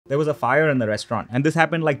there was a fire in the restaurant. And this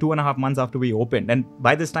happened like 2.5 months after we opened. And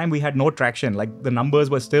by this time, we had no traction. Like the numbers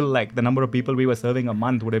were still like the number of people we were serving a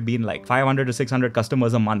month would have been like 500 to 600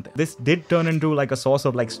 customers a month. This did turn into like a source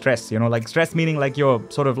of like stress, like stress meaning like you're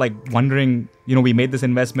sort of like wondering, we made this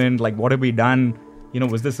investment, like what have we done?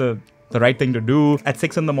 Was this the right thing to do? At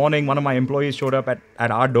 6 a.m, one of my employees showed up at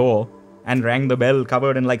our door and rang the bell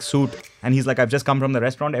covered in like suit. And he's like, I've just come from the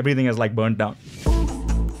restaurant. Everything is like burnt down.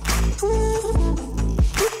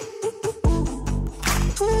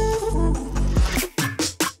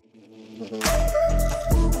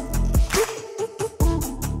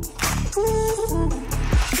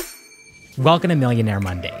 Welcome to Millionaire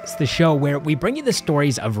Mondays, the show where we bring you the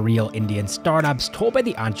stories of real Indian startups told by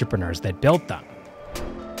the entrepreneurs that built them.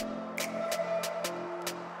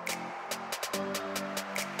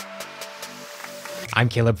 I'm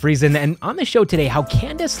Caleb Friesen, and on the show today, how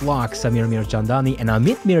Candice Lock, Sameer Mirchandani, and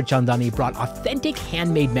Amit Mirchandani brought authentic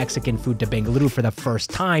handmade Mexican food to Bengaluru for the first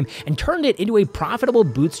time and turned it into a profitable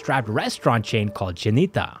bootstrapped restaurant chain called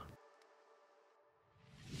Chinita.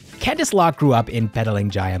 Candice Lock grew up in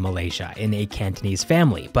Petaling Jaya, Malaysia, in a Cantonese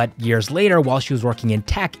family, but years later, while she was working in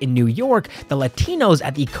tech in New York, the Latinos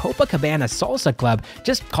at the Copacabana salsa club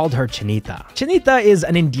just called her Chinita. Chinita is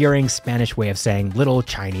an endearing Spanish way of saying little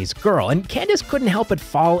Chinese girl, and Candice couldn't help but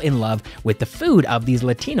fall in love with the food of these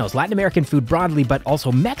Latinos, Latin American food broadly, but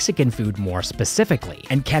also Mexican food more specifically.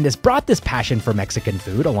 And Candice brought this passion for Mexican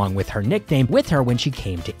food, along with her nickname, with her when she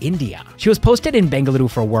came to India. She was posted in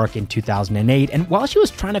Bengaluru for work in 2008, and while she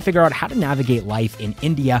was trying to figure out how to navigate life in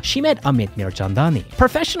India, she met Amit Mirchandani.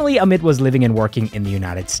 Professionally, Amit was living and working in the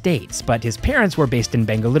United States, but his parents were based in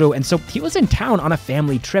Bengaluru, and so he was in town on a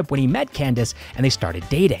family trip when he met Candice and they started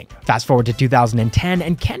dating. Fast forward to 2010,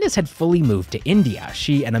 and Candice had fully moved to India.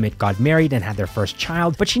 She and Amit got married and had their first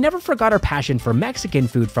child, but she never forgot her passion for Mexican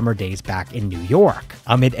food from her days back in New York.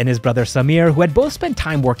 Amit and his brother Sameer, who had both spent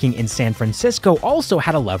time working in San Francisco, also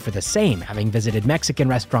had a love for the same, having visited Mexican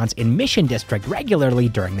restaurants in Mission District regularly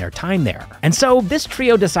during their time there. And so this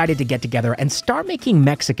trio decided to get together and start making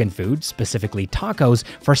Mexican food, specifically tacos,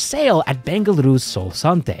 for sale at Bengaluru's Sol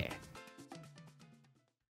Sante.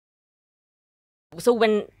 So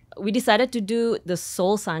when we decided to do the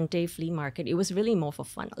Sol Sante flea market, it was really more for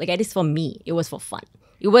fun. Like at least for me, it was for fun.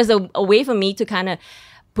 It was a way for me to kind of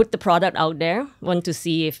put the product out there, want to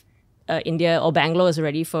see if India or Bangalore is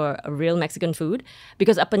ready for a real Mexican food.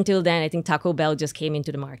 Because up until then, I think Taco Bell just came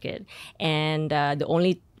into the market. And the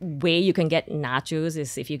only way you can get nachos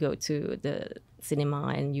is if you go to the cinema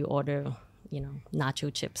and you order,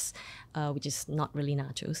 nacho chips, which is not really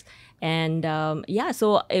nachos. And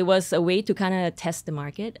so it was a way to kind of test the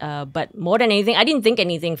market. But more than anything, I didn't think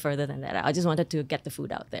anything further than that. I just wanted to get the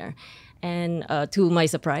food out there. And to my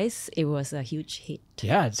surprise, it was a huge hit.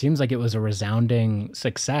 Yeah, it seems like it was a resounding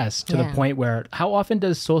success to the point where, how often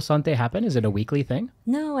does Sol Sante happen? Is it a weekly thing?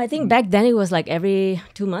 No, I think back then it was like every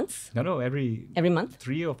 2 months. No, every month?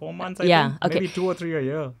 3 or 4 months, I think. Okay. Maybe 2 or 3 a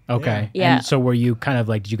year. Okay. Yeah. And so were you kind of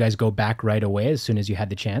like, did you guys go back right away as soon as you had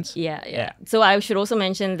the chance? Yeah. So I should also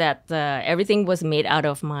mention that everything was made out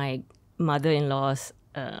of my mother-in-law's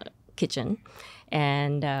kitchen.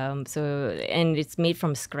 And and it's made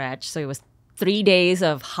from scratch. So it was 3 days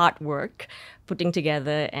of hard work putting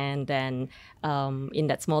together, and then in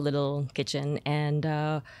that small little kitchen, and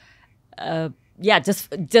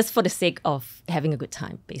just for the sake of having a good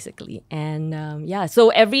time, basically. And so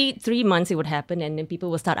every 3 months it would happen, and then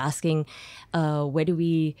people will start asking, where do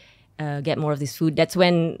we get more of this food? That's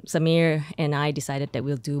when Sameer and I decided that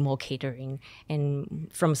we'll do more catering, and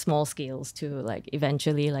from small scales to like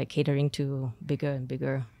eventually like catering to bigger and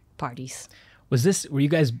bigger parties. Were you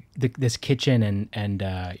guys, this kitchen and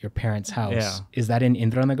your parents' house, is that in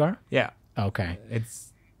Indranagar? Yeah. Okay.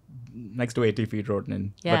 It's next to 80 Feet Road.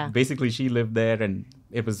 Yeah. But basically she lived there, and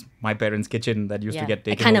it was my parents' kitchen that used to get I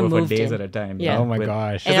taken kinda over for moved days in. at a time. Yeah. Oh my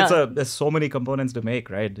gosh. Because there's so many components to make,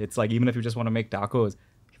 right? It's like even if you just want to make tacos,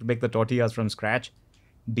 you make the tortillas from scratch,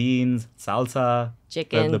 beans, salsa,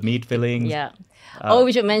 Chicken. the meat fillings. Yeah.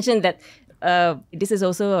 We should mention that this is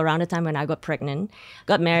also around the time when I got pregnant,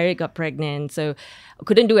 got married, got pregnant. So I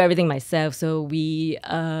couldn't do everything myself. So we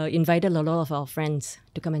invited a lot of our friends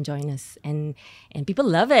to come and join us. And people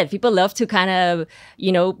love it. People love to kind of,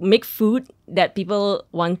 make food that people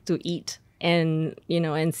want to eat, and,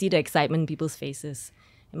 and see the excitement in people's faces.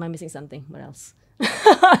 Am I missing something? What else?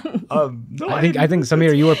 No, I think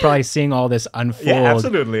Sameer, you were probably seeing all this unfold. Yeah,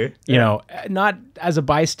 absolutely. Not as a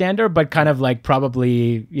bystander, but kind of like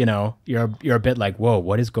probably, you're a bit like, whoa,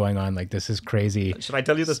 what is going on? Like, this is crazy. Should I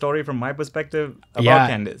tell you the story from my perspective about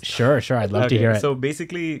Candice? Sure. I'd love to hear it. So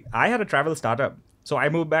basically, I had a travel startup So I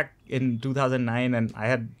moved back in 2009, and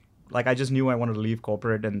I just knew I wanted to leave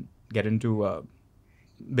corporate and get into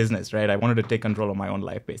business, right? I wanted to take control of my own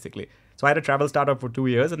life, basically. So I had a travel startup for 2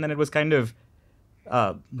 years, and then it was kind of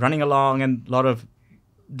running along, and a lot of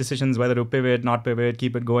decisions whether to pivot, not pivot,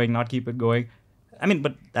 keep it going, not keep it going. I mean,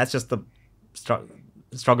 but that's just the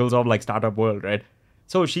struggles of like startup world, right?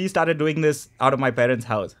 So she started doing this out of my parents'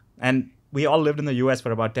 house, and we all lived in the US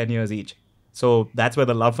for about 10 years each. So that's where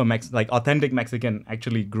the love for authentic Mexican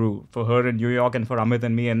actually grew for her in New York and for Amit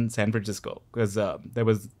and me in San Francisco, because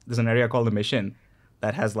there's an area called the Mission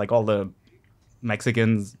that has like all the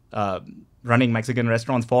Mexicans running Mexican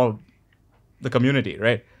restaurants for the community,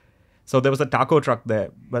 right? So there was a taco truck there,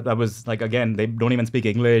 but that was like, again, they don't even speak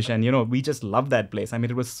English, and we just loved that place. I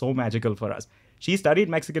mean, it was so magical for us. She studied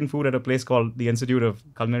Mexican food at a place called the Institute of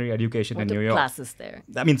Culinary Education in New York. Classes there.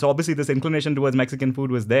 I mean, so obviously this inclination towards Mexican food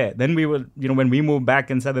was there. Then we were, when we moved back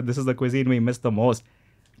and said that this is the cuisine we miss the most,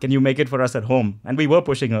 can you make it for us at home? And we were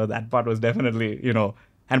pushing her. That part was definitely,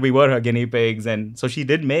 and we were her guinea pigs. And so she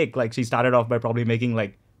did make, she started off by probably making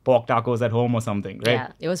pork tacos at home or something, right?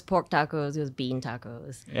 Yeah, it was pork tacos, it was bean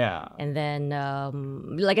tacos. Yeah. And then,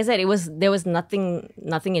 like I said, there was nothing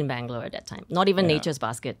in Bangalore at that time, not even Nature's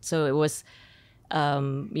Basket. So it was,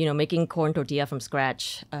 making corn tortilla from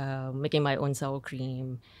scratch, making my own sour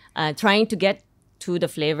cream, trying to get to the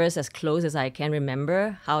flavors as close as I can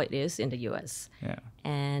remember how it is in the US. Yeah.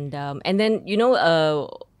 And then,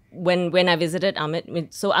 when I visited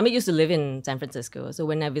Amit, so Amit used to live in San Francisco. So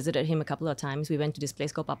when I visited him a couple of times, we went to this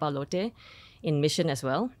place called Papalote in Mission as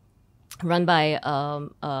well, run by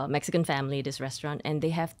a Mexican family, this restaurant, and they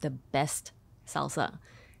have the best salsa.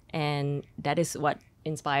 And that is what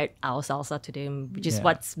inspired our salsa today, which is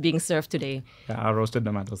what's being served today. Yeah, our roasted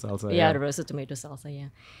tomato salsa. Yeah, the roasted tomato salsa, yeah.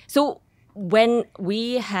 So when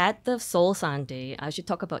we had the Sol Sante, I should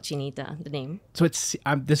talk about Chinita, the name. So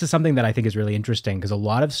this is something that I think is really interesting, because a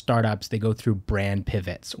lot of startups, they go through brand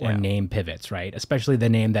pivots or name pivots, right? Especially the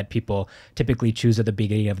name that people typically choose at the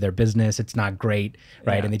beginning of their business. It's not great,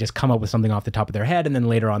 right? Yeah. And they just come up with something off the top of their head, and then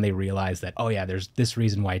later on they realize that, oh yeah, there's this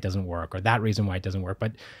reason why it doesn't work, or that reason why it doesn't work.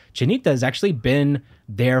 But Chinita has actually been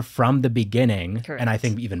there from the beginning. Correct. And I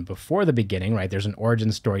think even before the beginning, right? There's an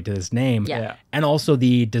origin story to this name. Yeah. And also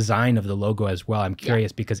the design of the logo as well. I'm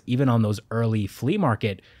curious because even on those early flea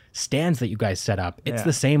market stands that you guys set up, it's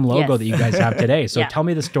the same logo that you guys have today. So tell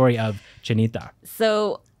me the story of Chinita.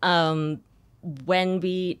 So when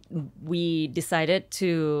we decided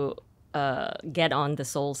to get on the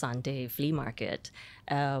Sol Sante flea market,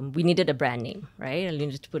 we needed a brand name, right? We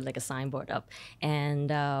needed to put a signboard up, and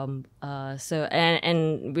so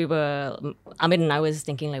we were, Amit and I was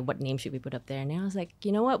thinking what name should we put up there, and I was like,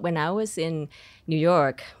 you know what? When I was in New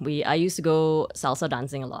York, I used to go salsa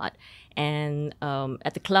dancing a lot, and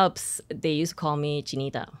at the clubs they used to call me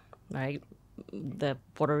Chinita, right? The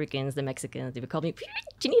Puerto Ricans, the Mexicans, they would call me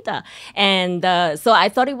Chinita, and so I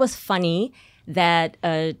thought it was funny that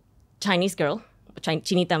Chinese girl,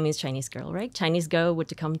 Chinita means Chinese girl, right? Chinese girl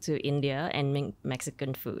would come to India and make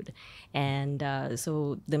Mexican food. And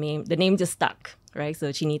so the name just stuck, right? So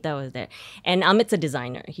Chinita was there. And Amit's a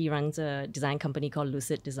designer. He runs a design company called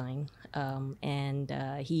Lucid Design. And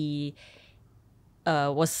he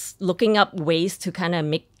was looking up ways to kind of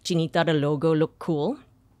make Chinita, the logo, look cool.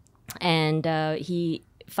 And he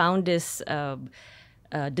found this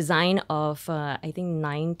design of, I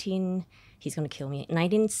think, he's going to kill me,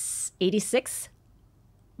 1986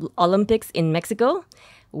 Olympics in Mexico,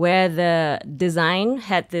 where the design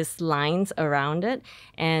had these lines around it.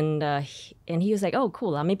 And he was like, oh,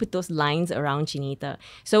 cool, let me put those lines around Chinita.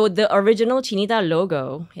 So the original Chinita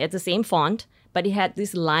logo had the same font, but it had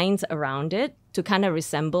these lines around it to kind of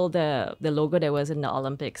resemble the logo that was in the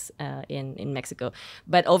Olympics in Mexico.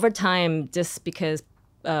 But over time, just because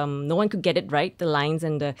no one could get it right, the lines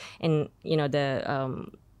and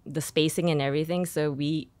the spacing and everything, so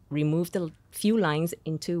we removed a few lines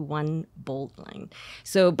into one bold line.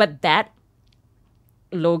 So, but that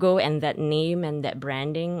logo and that name and that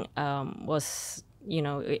branding was,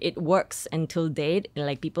 it works until date.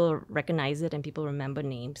 People recognize it and people remember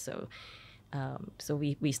names. So, so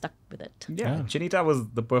we stuck with it. Yeah, Chinita was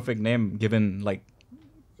the perfect name given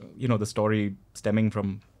the story stemming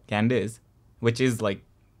from Candice, which is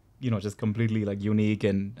just completely unique.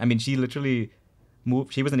 And I mean, she literally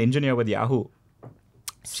she was an engineer with Yahoo.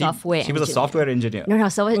 She was a software engineer. No,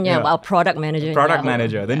 software engineer. Our product manager. Product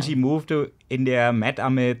manager. Then she moved to India, met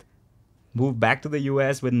Amit, moved back to the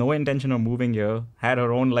US with no intention of moving here. Had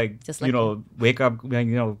her own wake up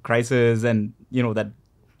crisis, and that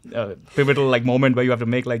pivotal moment where you have to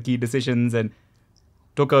make key decisions, and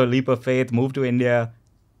took a leap of faith, moved to India,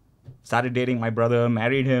 started dating my brother,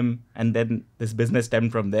 married him, and then this business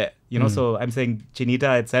stemmed from there. So I'm saying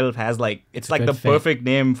Chinita itself has like, it's like the good fit. perfect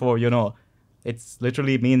name for, it's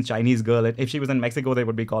literally means Chinese girl. If she was in Mexico, they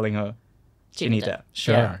would be calling her Chinita.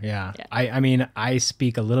 Sure, yeah. I mean, I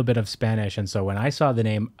speak a little bit of Spanish, and so when I saw the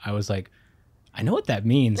name, I was like, I know what that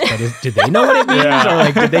means, but did they know what it means, or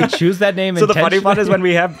like did they choose that name? So the funny part is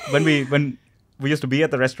intentionally? when we used to be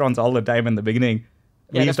at the restaurants all the time in the beginning,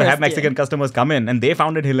 we the used to have first Mexican year. customers come in, and they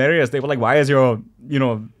found it hilarious. They were like, "Why is your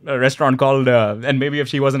a restaurant called?" And maybe if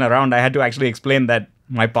she wasn't around, I had to actually explain that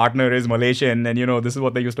my partner is Malaysian, and this is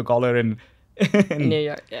what they used to call her in New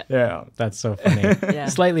York. Yeah. Yeah. That's so funny. Yeah.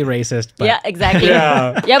 Slightly racist, but Yeah, exactly.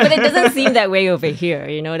 Yeah. Yeah, but it doesn't seem that way over here.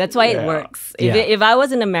 That's why it works. If I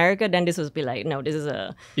was in America, then this would be like, no, this is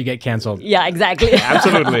a you get canceled. yeah, exactly.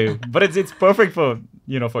 Absolutely. But it's perfect for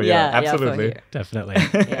for you. Yeah, yeah, for Absolutely. here. Definitely.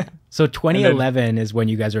 Yeah. So 2011 is when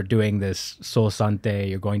you guys are doing this Sol Sante,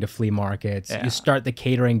 you're going to flea markets, Yeah. you start the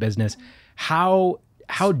catering business. How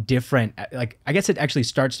different, like, I guess it actually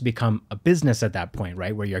starts to become a business at that point,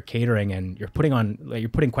 right? Where you're catering and you're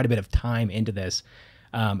putting quite a bit of time into this.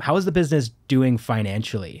 How is the business doing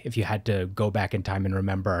financially? If you had to go back in time and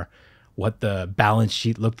remember what the balance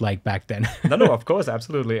sheet looked like back then. No, of course,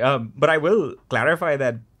 absolutely. But I will clarify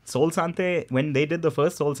that Sol Sante, when they did the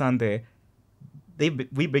first Sol Sante,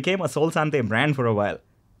 we became a Sol Sante brand for a while.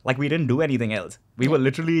 Like, we didn't do anything else. We were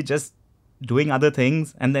literally just doing other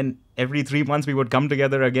things, and then every 3 months we would come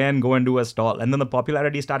together again, go and do a stall, and then the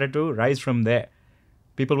popularity started to rise from there.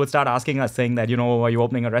 People would start asking us, saying that, are you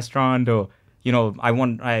opening a restaurant? Or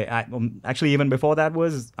actually, even before that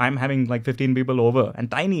I'm having like 15 people over, and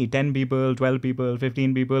tiny 10 people, 12 people,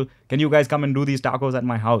 15 people, can you guys come and do these tacos at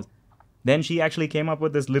my house? Then she actually came up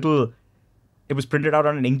with this little, it was printed out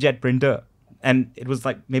on an inkjet printer. And it was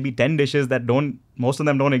like maybe 10 dishes that most of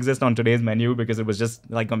them don't exist on today's menu, because it was just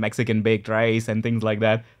like a Mexican baked rice and things like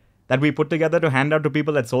that we put together to hand out to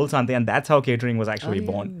people at Sol Sante. And that's how catering was actually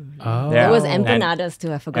born. Oh. Yeah. It was And empanadas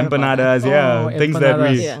too. I forgot about Empanadas, yeah. Oh, things that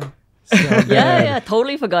empanadas. we... that. Yeah. Yeah,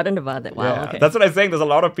 totally forgotten about that. Wow. Yeah. Okay. That's what I'm saying. There's a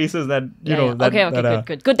lot of pieces that, That,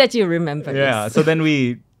 Okay, good that you remember. Yeah. This. So then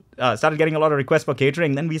we started getting a lot of requests for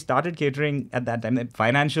catering. Then we started catering at that time.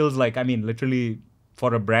 Financials, like, I mean, literally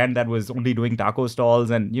for a brand that was only doing taco stalls,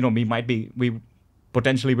 and, we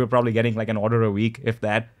potentially were probably getting like an order a week, if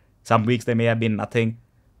that. Some weeks there may have been nothing.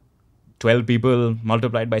 12 people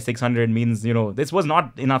multiplied by 600 means, this was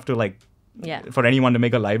not enough to like, for anyone to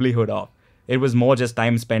make a livelihood of. It was more just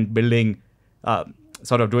time spent building,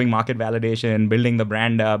 sort of doing market validation, building the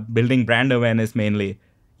brand up, building brand awareness mainly,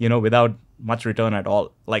 without much return at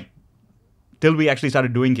all. Like, till we actually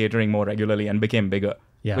started doing catering more regularly and became bigger,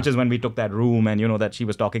 which is when we took that room and, that she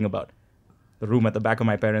was talking about, the room at the back of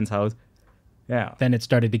my parents' house. Yeah. Then it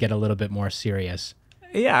started to get a little bit more serious.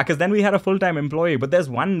 Yeah, because then we had a full-time employee. But there's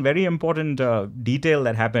one very important detail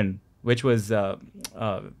that happened, which was an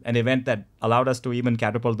event that allowed us to even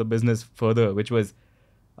catapult the business further, which was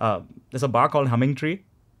there's a bar called Humming Tree.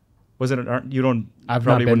 Was it? You don't. I've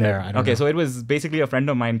probably not been wouldn't there. have- I don't okay, know. so it was basically a friend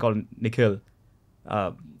of mine called Nikhil.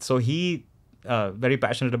 So he very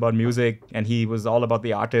passionate about music, and he was all about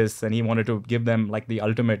the artists, and he wanted to give them like the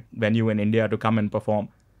ultimate venue in India to come and perform.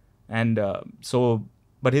 And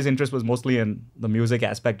but his interest was mostly in the music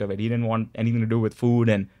aspect of it. He didn't want anything to do with food.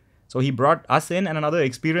 And so he brought us in and another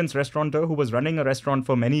experienced restaurateur who was running a restaurant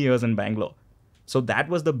for many years in Bangalore. So that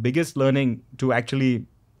was the biggest learning to actually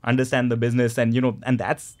understand the business. And,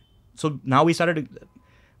 and so now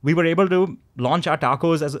we were able to launch our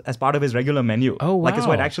tacos as part of his regular menu. Oh, Like,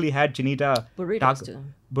 so it wow. actually had Chinita Burritos too.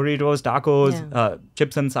 burritos, tacos,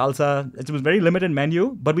 chips and salsa. It was a very limited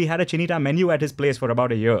menu, but we had a Chinita menu at his place for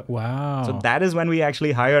about a year. Wow. So that is when we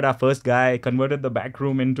actually hired our first guy, converted the back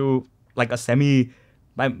room into like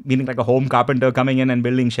meaning like a home carpenter coming in and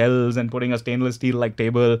building shelves and putting a stainless steel like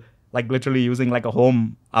table, like literally using like a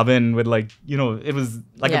home oven with like, it was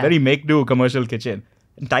like a very make-do commercial kitchen.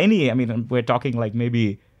 And tiny, I mean, we're talking like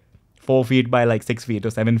maybe 4 feet by like 6 feet or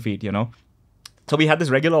 7 feet, So we had this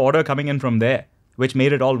regular order coming in from there, which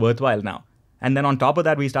made it all worthwhile now. And then on top of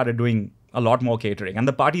that, we started doing a lot more catering. And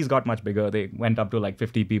the parties got much bigger. They went up to like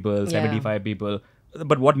 50 people, 75 people.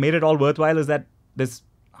 But what made it all worthwhile is that this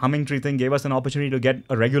Humming Tree thing gave us an opportunity to get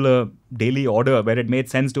a regular daily order where it made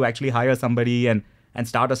sense to actually hire somebody and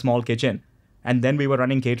start a small kitchen. And then we were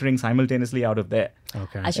running catering simultaneously out of there.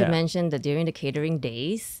 Okay. I should mention that during the catering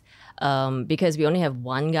days, because we only have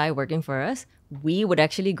one guy working for us, we would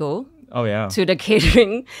actually go Oh yeah. to the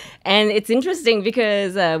catering. And it's interesting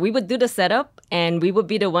because we would do the setup and we would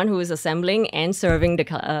be the one who is assembling and serving the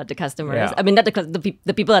customers. Yeah. I mean, not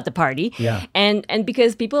the people at the party. Yeah. And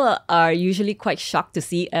because people are usually quite shocked to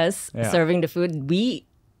see us Yeah. serving the food, we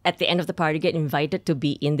at the end of the party get invited to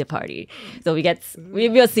be in the party. So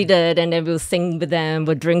we'll seated and then we'll sing with them,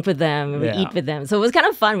 we'll drink with them, we'll Yeah. eat with them. So it was kind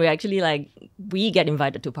of fun. We actually we get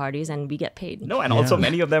invited to parties and we get paid. No, and also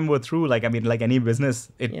many of them were through, like, I mean, like any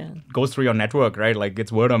business, it Yeah. goes through your network, right? Like,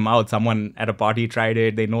 it's word of mouth. Someone at a party tried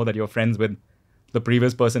it. They know that you're friends with the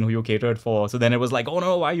previous person who you catered for. So then it was like, oh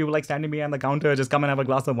no, why are you like standing behind the counter? Just come and have a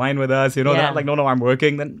glass of wine with us. You know, Yeah. that like, no, I'm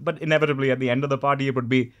working. Then, but inevitably at the end of the party, it would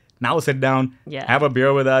be, now sit down, Yeah. have a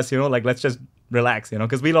beer with us, you know, like, let's just relax, you know,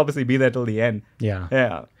 because we'll obviously be there till the end. Yeah.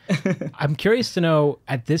 Yeah. I'm curious to know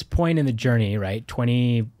at this point in the journey, right,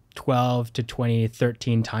 2012 to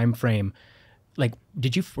 2013 timeframe, like,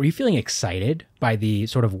 were you feeling excited by the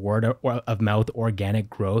sort of word of mouth organic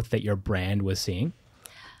growth that your brand was seeing?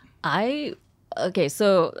 Okay,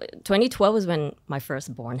 so 2012 was when my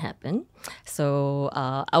firstborn happened. So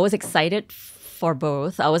I was excited for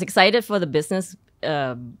both. I was excited for the business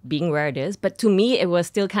being where it is, but to me, it was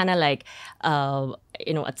still kind of like,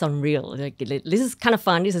 it's unreal. Like, this is kind of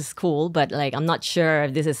fun. This is cool, but like, I'm not sure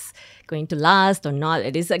if this is going to last or not.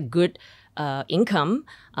 It is a good income,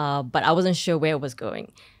 but I wasn't sure where it was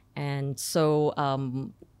going. And so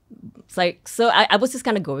it's like, so I was just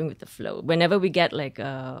kind of going with the flow. Whenever we get like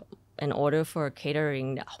an order for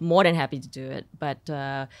catering, more than happy to do it. But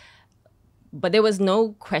there was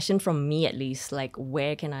no question from me, at least, like,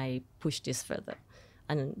 where can I push this further?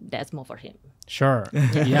 And that's more for him. Sure.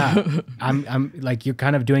 Yeah. I'm like, you're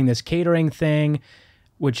kind of doing this catering thing,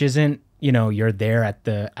 which isn't, you're there at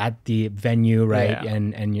the venue, right? Yeah.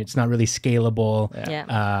 And it's not really scalable.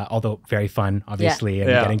 Yeah. Although very fun, obviously, and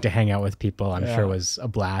Yeah. getting to hang out with people, I'm Yeah. sure was a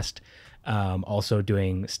blast. Also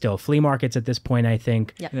doing still flea markets at this point, I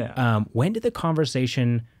think. Yeah. Yeah. When did the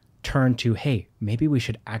conversation turn to, hey, maybe we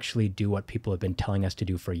should actually do what people have been telling us to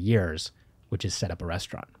do for years, which is set up a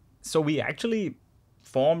restaurant? So we actually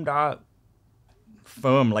formed our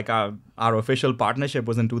firm, like our official partnership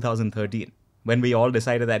was in 2013, when we all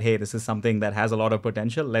decided that, hey, this is something that has a lot of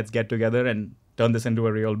potential. Let's get together and turn this into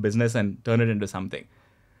a real business and turn it into something.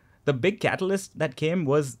 The big catalyst that came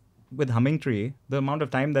was with Hummingtree, the amount of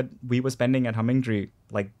time that we were spending at Hummingtree,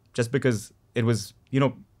 like, just because it was,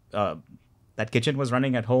 that kitchen was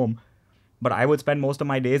running at home, but I would spend most of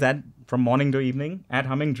my days from morning to evening at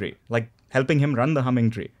Hummingtree, like helping him run the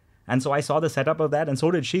Hummingtree. And so I saw the setup of that, and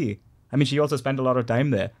so did she. I mean, she also spent a lot of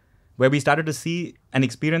time there, where we started to see an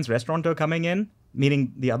experienced restaurateur coming in,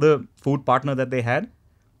 meaning the other food partner that they had,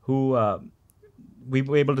 who we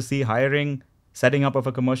were able to see hiring, setting up of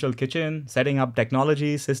a commercial kitchen, setting up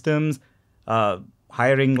technology systems,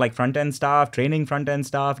 hiring like front-end staff, training front-end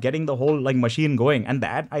staff, getting the whole like machine going. And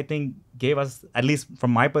that, I think, gave us, at least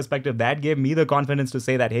from my perspective, that gave me the confidence to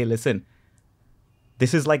say that, hey, listen,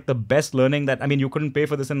 this is like the best learning that, I mean, you couldn't pay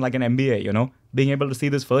for this in like an MBA, being able to see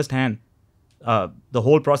this firsthand, the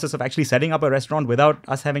whole process of actually setting up a restaurant without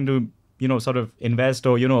us having to, sort of invest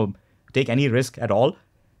or, take any risk at all.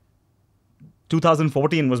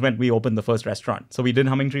 2014 was when we opened the first restaurant. So we did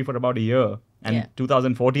Hummingtree for about a year. And Yeah.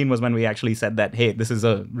 2014 was when we actually said that, hey, this is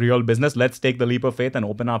a real business. Let's take the leap of faith and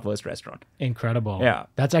open our first restaurant. Incredible. Yeah.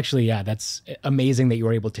 That's actually, that's amazing that you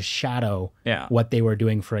were able to shadow Yeah. what they were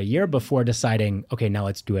doing for a year before deciding, okay, now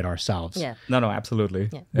let's do it ourselves. Yeah. No, absolutely.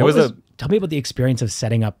 Yeah. It was Tell me about the experience of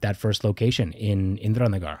setting up that first location in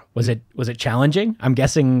Indranagar. Was it challenging? I'm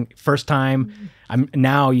guessing first time.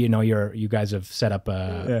 Now you guys have set up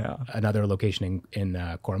another location in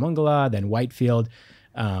Koramangala, then Whitefield,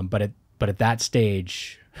 but at that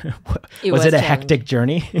stage, was it a hectic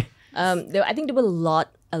journey? I think there were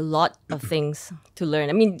a lot of things to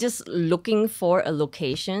learn. I mean, just looking for a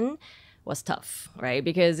location was tough, right?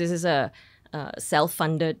 Because this is a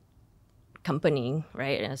self-funded company,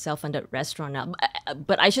 right? A self-funded restaurant now.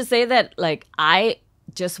 But I should say that, like, I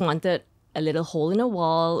just wanted a little hole in a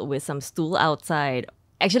wall with some stool outside.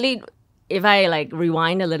 Actually, if I like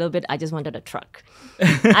rewind a little bit, I just wanted a truck.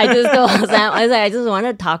 I just told Sam, I was like, I just want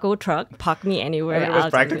a taco truck. Park me anywhere. it was I'll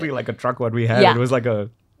practically do it. like a truck what we had. Yeah. It was like a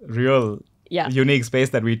real unique space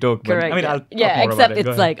that we took. But, Correct. I mean, I'll talk yeah, more except about it. Go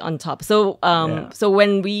it's ahead. like on top. So so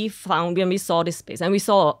when we saw this space, and we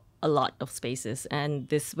saw a lot of spaces,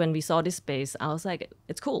 and when we saw this space, I was like,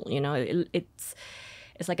 it's cool,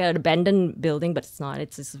 it's like an abandoned building, but it's not.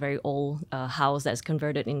 It's this very old house that's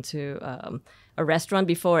converted into a restaurant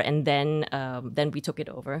before, and then we took it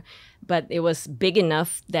over. But it was big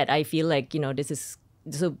enough that I feel like, this is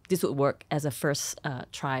so this would work as a first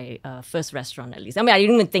first restaurant at least. I mean, I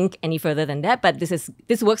didn't even think any further than that, but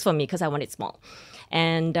this works for me because I want it small.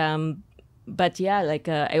 And but yeah, like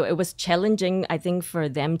it was challenging, I think, for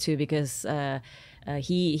them too, because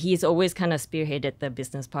he's always kind of spearheaded the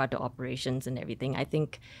business part, the operations and everything. I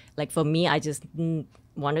think, like for me, I just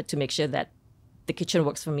wanted to make sure that the kitchen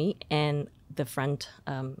works for me and the front,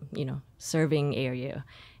 serving area,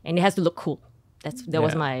 and it has to look cool. That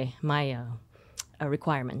was my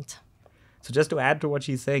requirement. So just to add to what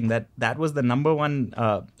she's saying, that was the number one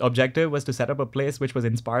objective, was to set up a place which was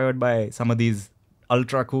inspired by some of these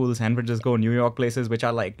ultra cool San Francisco, New York places, which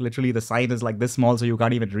are like literally the sign is like this small, so you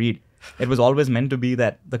can't even read. It was always meant to be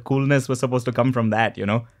that the coolness was supposed to come from that,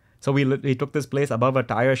 So we took this place above a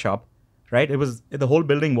tire shop, right? The whole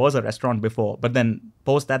building was a restaurant before, but then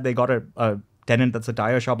post that they got a tenant that's a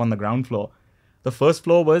tire shop on the ground floor. The first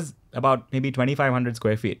floor was about maybe 2,500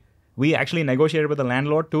 square feet. We actually negotiated with the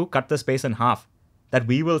landlord to cut the space in half, that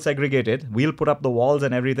we will segregate it, we'll put up the walls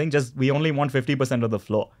and everything, just we only want 50% of the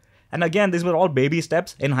floor. And again, these were all baby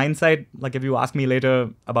steps. In hindsight, like if you ask me later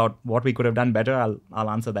about what we could have done better, I'll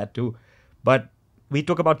answer that too. But we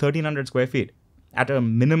took about 1,300 square feet at a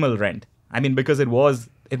minimal rent. I mean, because it was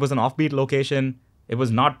an offbeat location. It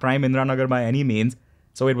was not prime Indiranagar by any means.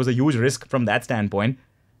 So it was a huge risk from that standpoint.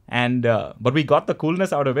 And but we got the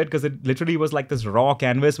coolness out of it because it literally was like this raw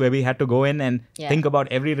canvas where we had to go in and think about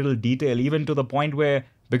every little detail, even to the point where,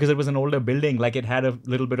 because it was an older building, like it had a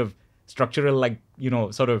little bit of structural, like, maybe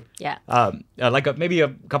a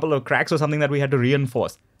couple of cracks or something that we had to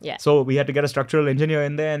reinforce. Yeah. So we had to get a structural engineer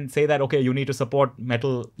in there and say that, okay, you need to support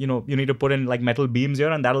metal, you need to put in like metal beams here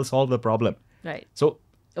and that'll solve the problem. Right. So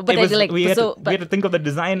but we had to think of the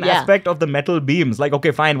design aspect of the metal beams. Like,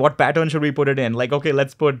 okay, fine, what pattern should we put it in? Like, okay,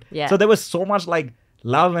 let's put... Yeah. So there was so much like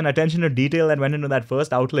love and attention to detail that went into that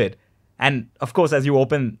first outlet. And of course, as you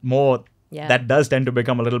open more, that does tend to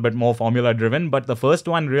become a little bit more formula driven. But the first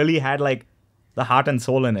one really had like the heart and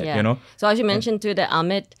soul in it, So as you mentioned too, that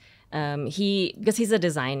Amit, because he's a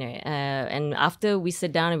designer, and after we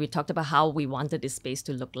sit down and we talked about how we wanted this space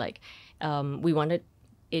to look like, we wanted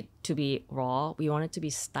it to be raw. We wanted to be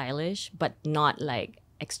stylish, but not like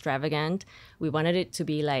extravagant. We wanted it to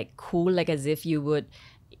be like cool, like as if you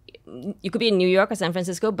could be in New York or San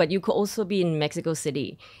Francisco, but you could also be in Mexico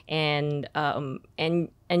City, and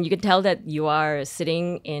you can tell that you are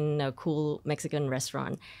sitting in a cool Mexican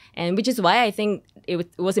restaurant, and which is why I think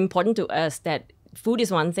it was important to us that food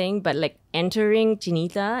is one thing, but like entering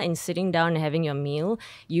Chinita and sitting down and having your meal,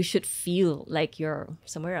 you should feel like you're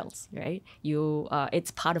somewhere else, right?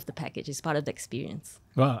 It's part of the package. It's part of the experience.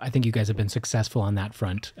 Well, I think you guys have been successful on that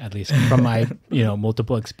front, at least from my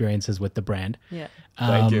multiple experiences with the brand. Yeah.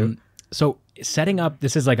 Thank you. So setting up,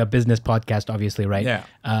 this is like a business podcast, obviously, right? Yeah.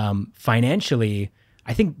 Financially,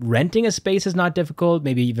 I think renting a space is not difficult.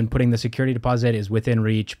 Maybe even putting the security deposit is within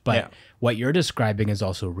reach. But what you're describing is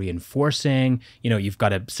also reinforcing. You've got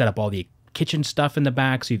to set up all the kitchen stuff in the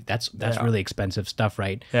back. So that's really expensive stuff,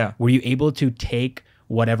 right? Yeah. Were you able to take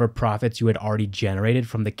whatever profits you had already generated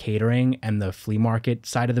from the catering and the flea market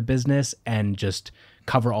side of the business and just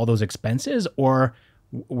cover all those expenses? Or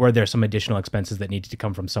were there some additional expenses that needed to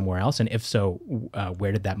come from somewhere else? And if so,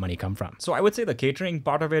 where did that money come from? So I would say the catering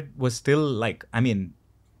part of it was still like, I mean,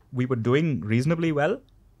 we were doing reasonably well,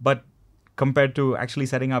 but compared to actually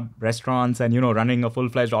setting up restaurants and, running a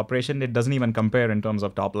full-fledged operation, it doesn't even compare in terms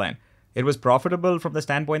of top line. It was profitable from the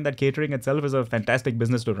standpoint that catering itself is a fantastic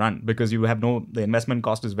business to run because the investment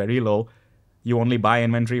cost is very low. You only buy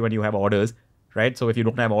inventory when you have orders, right? So if you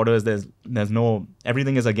don't have orders, there's no,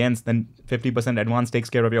 everything is against, then 50% advance takes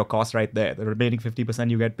care of your costs right there. The remaining 50%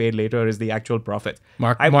 you get paid later is the actual profit.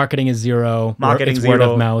 Marketing is zero. Marketing it's zero. Word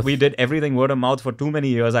of mouth. We did everything word of mouth for too many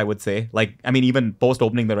years, I would say. Like, I mean, even post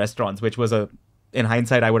opening the restaurants, which was in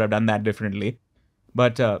hindsight, I would have done that differently.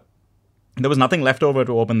 But there was nothing left over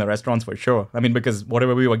to open the restaurants for sure. I mean, because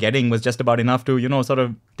whatever we were getting was just about enough to, sort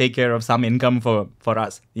of take care of some income for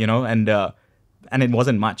us, and it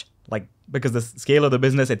wasn't much. Like, because the scale of the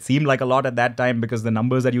business, it seemed like a lot at that time because the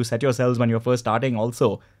numbers that you set yourselves when you're first starting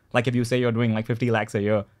also, like if you say you're doing like 50 lakhs a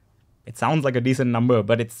year, it sounds like a decent number,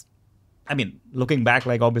 but looking back,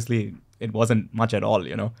 like obviously it wasn't much at all,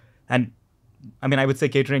 And I mean, I would say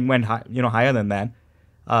catering went higher than that,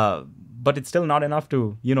 but it's still not enough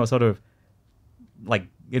to, sort of like,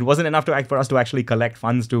 it wasn't enough for us to actually collect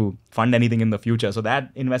funds to fund anything in the future. So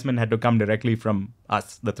that investment had to come directly from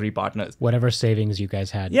us, the three partners. Whatever savings you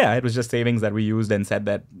guys had. Yeah, it was just savings that we used and said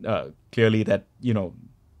that clearly that,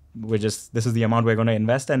 this is the amount we're going to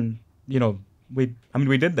invest. And,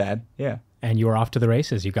 we did that. Yeah. And you were off to the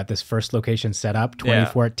races. You got this first location set up,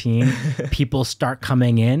 2014. People start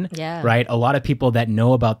coming in, right? A lot of people that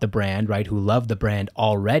know about the brand, right, who love the brand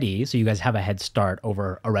already. So you guys have a head start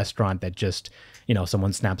over a restaurant that just, you know,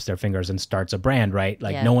 someone snaps their fingers and starts a brand, right?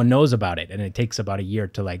 Like no one knows about it, and it takes about a year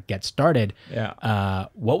to like get started.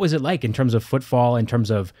 What was it like in terms of footfall, in terms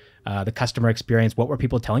of the customer experience? What were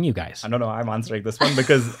people telling you guys? I don't know. I'm answering this one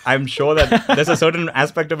because I'm sure that there's a certain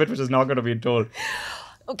aspect of it which is not going to be told.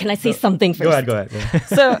 Oh, can I say something first? Go ahead.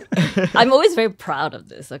 So I'm always very proud of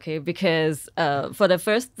this, okay? Because for the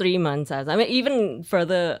first 3 months, I mean, even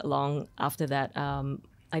further along after that,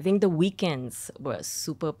 I think the weekends were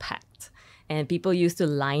super packed. And people used to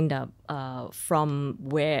line up from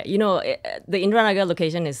where, you know, the Indranagar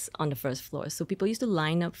location is on the first floor. So people used to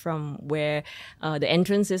line up from where the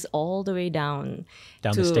entrance is all the way down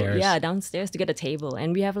the stairs. Yeah, downstairs to get a table.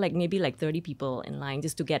 And we have like maybe like 30 people in line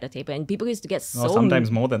just to get a table. And people used to get so...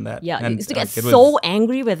 sometimes more than that. Yeah, and used to get so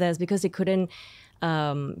angry with us because they couldn't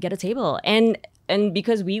get a table. And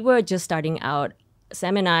because we were just starting out,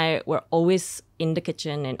 Sam and I were always in the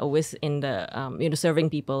kitchen and always in the, you know, serving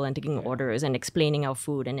people and taking orders and explaining our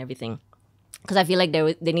food and everything. Because I feel like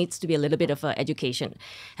there needs to be a little bit of education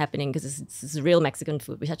happening because it's real Mexican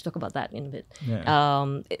food. We have to talk about that in a bit.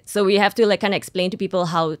 So we have to like kind of explain to people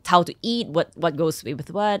how to eat, what goes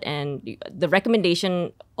with what, and the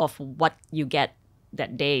recommendation of what you get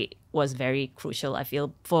that day was very crucial, I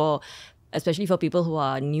feel, especially for people who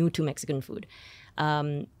are new to Mexican food.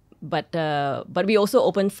 But we also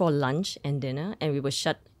opened for lunch and dinner, and we were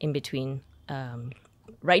shut in between.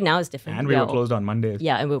 Right now it's different. And we were closed on Mondays.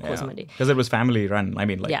 Yeah, and we were closed on Monday. Because it was family run. I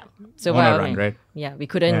mean, like, so owner run, right? Yeah, we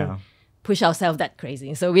couldn't push ourselves that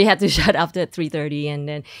crazy. So we had to shut after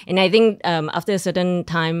 3:30, and I think after a certain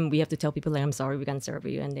time, we have to tell people, like, I'm sorry, we can't serve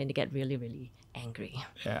you, and then they get really, really angry.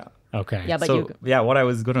 Yeah. Okay. Yeah, but what I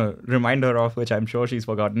was going to remind her of, which I'm sure she's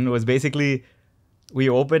forgotten, was basically... We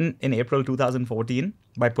opened in April 2014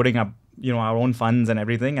 by putting up, you know, our own funds and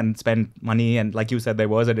everything and spent money. And like you said, there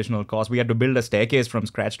was additional cost. We had to build a staircase from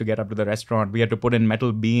scratch to get up to the restaurant. We had to put in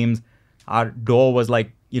metal beams. Our door was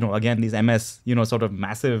like, you know, again, these MS, you know, sort of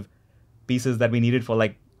massive pieces that we needed for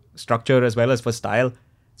like structure as well as for style.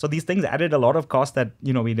 So these things added a lot of cost that,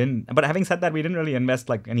 you know, we didn't. But having said that, we didn't really invest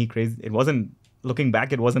like any crazy. It wasn't, looking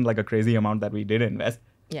back, it wasn't like a crazy amount that we did invest.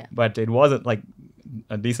 Yeah. But it wasn't like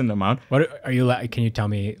a decent amount. What are you like? Can you tell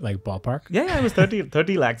me like ballpark? Yeah, it was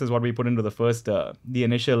 30 lakhs is what we put into the first, the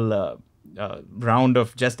initial round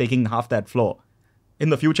of just taking half that floor. In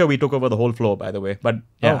the future, we took over the whole floor, by the way. But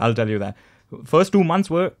yeah, I'll tell you that. First 2 months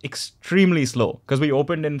were extremely slow because we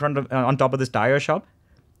opened in front of, on top of this tire shop.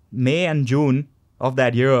 May and June of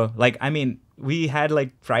that year, like, I mean, we had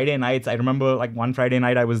like Friday nights. I remember like one Friday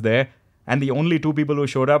night I was there and the only two people who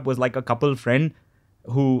showed up was like a couple friend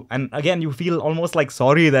who, and again, you feel almost like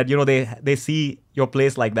sorry that, you know, they see your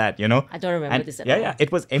place like that, you know? I don't remember this at all. Yeah,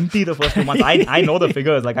 it was empty the first 2 months. I know the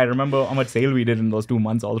figures. Like, I remember how much sale we did in those 2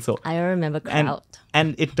 months also. I remember crowd.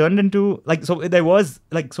 And it turned into, like, so there was,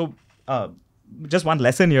 like, so just one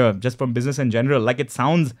lesson here, just from business in general. Like, it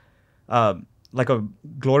sounds like a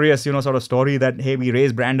glorious, you know, sort of story that, hey, we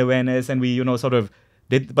raised brand awareness and we, you know, sort of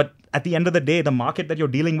did. But at the end of the day, the market that you're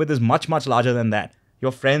dealing with is much, much larger than that.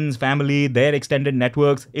 Your friends, family, their extended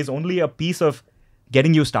networks is only a piece of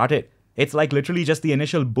getting you started. It's like literally just the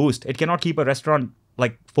initial boost. It cannot keep a restaurant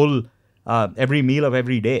like full every meal of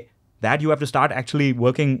every day. That you have to start actually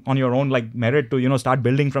working on your own like merit to, you know, start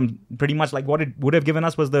building from pretty much like what it would have given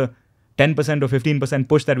us was the 10% or 15%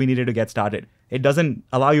 push that we needed to get started. It doesn't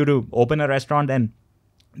allow you to open a restaurant and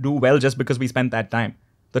do well just because we spent that time.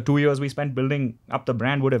 The 2 years we spent building up the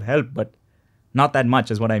brand would have helped, but not that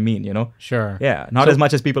much is what I mean, you know? Sure. Yeah, not as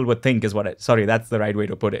much as people would think is sorry, that's the right way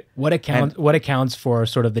to put it. What accounts for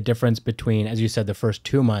sort of the difference between, as you said, the first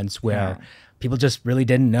 2 months where people just really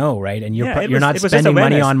didn't know, right? And you're not spending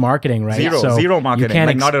money on marketing, right? Zero marketing, you can't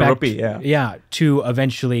like expect, not a rupee. Yeah, to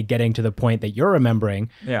eventually getting to the point that you're remembering,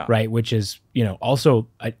 right? Which is, you know, also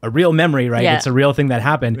a real memory, right? Yeah. It's a real thing that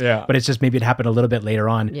happened, but it's just maybe it happened a little bit later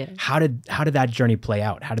on. Yeah. How did that journey play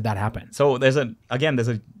out? How did that happen? So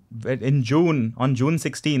in June, on June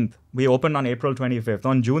 16th, we opened on April 25th.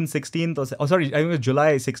 On June 16th, I think it was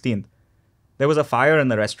July 16th, there was a fire in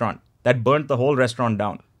the restaurant that burnt the whole restaurant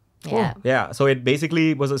down. Yeah. Yeah. So it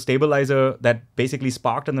basically was a stabilizer that basically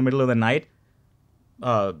sparked in the middle of the night.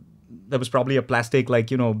 There was probably a plastic,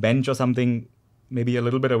 like, you know, bench or something, maybe a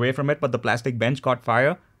little bit away from it, but the plastic bench caught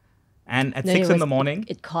fire. And at 6 in the morning,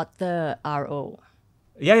 it caught the RO.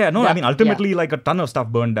 I mean, ultimately, like a ton of stuff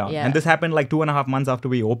burned down. Yeah. And this happened like 2.5 months after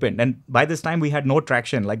we opened. And by this time, we had no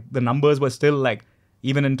traction. Like the numbers were still like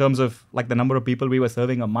even in terms of like the number of people we were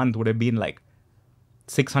serving a month would have been like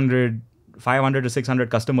 500 to 600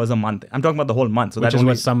 customers a month. I'm talking about the whole month. So Which that is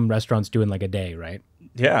only, what some restaurants do in like a day, right?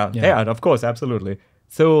 yeah, of course, absolutely.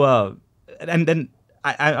 So, and then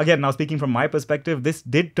again, now speaking from my perspective, this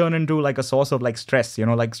did turn into like a source of like stress,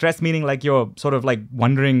 like stress meaning like you're sort of like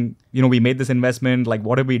wondering, we made this investment, like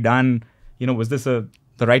what have we done? Was this the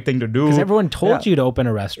right thing to do? Because everyone told you to open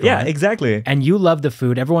a restaurant. Yeah, exactly. And you love the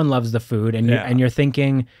food. Everyone loves the food. And, you're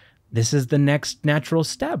thinking, this is the next natural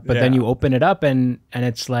step. But then you open it up and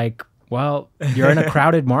it's like, well, you're in a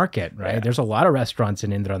crowded market, right? There's a lot of restaurants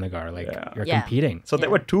in Indranagar. Like you're competing. So there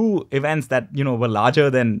were two events that, were larger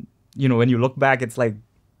than, when you look back, it's like,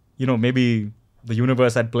 maybe the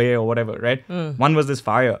universe at play or whatever, right? One was this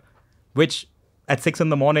fire, which at 6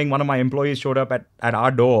 a.m, one of my employees showed up at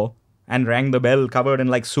our door and rang the bell covered in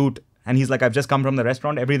like suit. And he's like, I've just come from the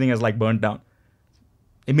restaurant. Everything is like burnt down.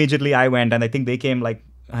 Immediately I went, and I think they came like,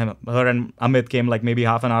 her and Amit came like maybe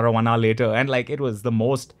half an hour or 1 hour later. And like, it was the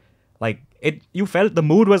most like you felt the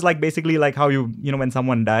mood was like basically like how when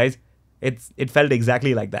someone dies, it felt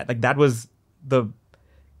exactly like that. Like that was the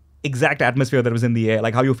exact atmosphere that was in the air.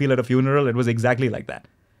 Like how you feel at a funeral, it was exactly like that.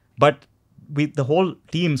 But the whole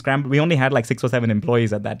team scrambled. We only had like 6 or 7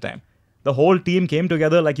 employees at that time. The whole team came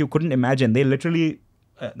together like you couldn't imagine. They literally,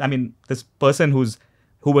 this person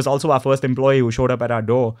who was also our first employee who showed up at our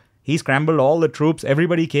door, he scrambled all the troops.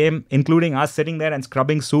 Everybody came, including us, sitting there and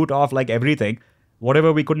scrubbing soot off like everything.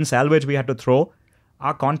 Whatever we couldn't salvage, we had to throw.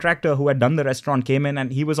 Our contractor who had done the restaurant came in,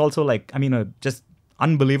 and he was also like, just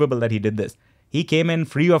unbelievable that he did this. He came in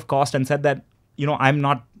free of cost and said that, I'm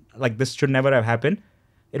not, like, this should never have happened.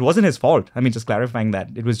 It wasn't his fault. Just clarifying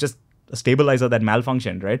that. It was just a stabilizer that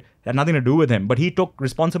malfunctioned, right? It had nothing to do with him. But he took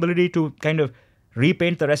responsibility to kind of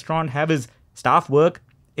repaint the restaurant, have his staff work.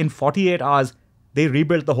 In 48 hours, they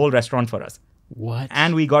rebuilt the whole restaurant for us. What?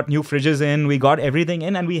 And we got new fridges in, we got everything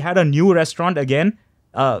in, and we had a new restaurant again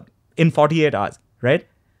in 48 hours, right?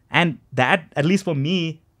 And that, at least for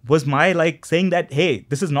me, was my like saying that, hey,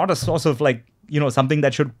 this is not a source of like, something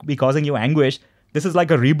that should be causing you anguish. This is like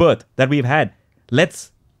a rebirth that we've had.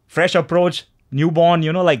 Let's fresh approach, newborn,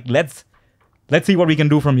 let's see what we can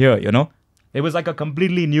do from here, It was like a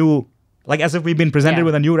completely new, like as if we've been presented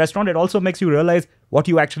with a new restaurant. It also makes you realize what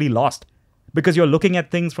you actually lost. Because you're looking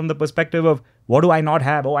at things from the perspective of, what do I not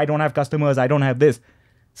have? Oh, I don't have customers. I don't have this.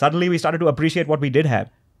 Suddenly, we started to appreciate what we did have.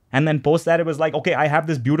 And then post that, it was like, okay, I have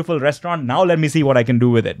this beautiful restaurant. Now let me see what I can do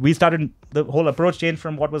with it. The whole approach changed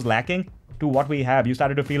from what was lacking to what we have. You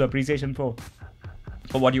started to feel appreciation for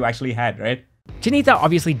what you actually had, right? Chinita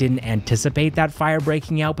obviously didn't anticipate that fire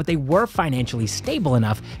breaking out, but they were financially stable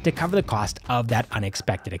enough to cover the cost of that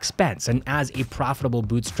unexpected expense. And as a profitable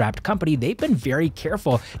bootstrapped company, they've been very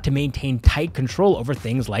careful to maintain tight control over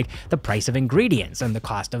things like the price of ingredients and the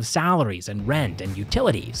cost of salaries and rent and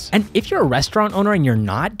utilities. And if you're a restaurant owner and you're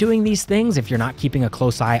not doing these things, if you're not keeping a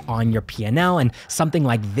close eye on your P&L and something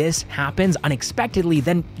like this happens unexpectedly,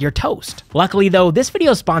 then you're toast. Luckily though, this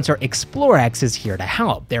video's sponsor ExploreX is here to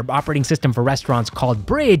help. Their operating system for restaurants called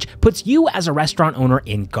Bridge puts you as a restaurant owner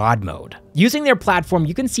in God mode. Using their platform,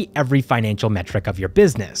 you can see every financial metric of your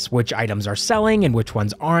business, which items are selling and which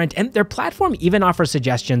ones aren't, and their platform even offers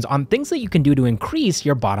suggestions on things that you can do to increase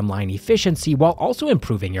your bottom line efficiency while also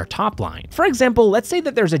improving your top line. For example, let's say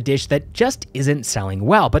that there's a dish that just isn't selling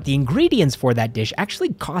well, but the ingredients for that dish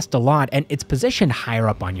actually cost a lot and it's positioned higher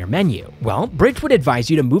up on your menu. Well, Bridge would advise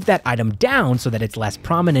you to move that item down so that it's less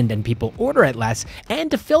prominent and people order it less, and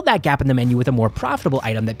to fill that gap in the menu with a more profitable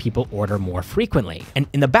item that people order more frequently. And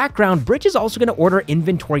in the background, Bridge is also going to order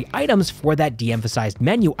inventory items for that de-emphasized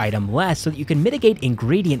menu item less so that you can mitigate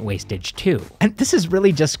ingredient wastage too. And this is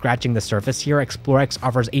really just scratching the surface here. ExploreX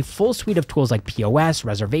offers a full suite of tools like POS,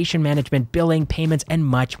 reservation management, billing, payments, and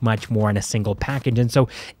much, much more in a single package. And so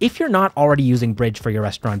if you're not already using Bridge for your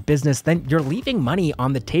restaurant business, then you're leaving money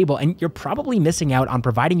on the table and you're probably missing out on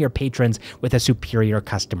providing your patrons with a superior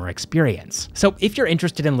customer experience. So if you're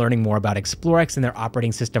interested in learning more about ExploreX and their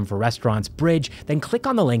operating system for restaurants, Bridge, then click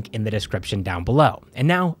on the link in the description down below. And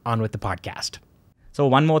now on with the podcast. So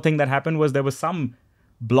one more thing that happened was there was some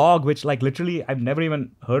blog which like literally I've never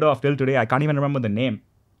even heard of till today. I can't even remember the name,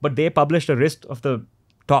 but they published a list of the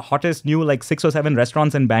hottest new like 6 or 7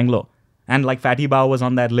 restaurants in Bangalore. And like Fatty Bao was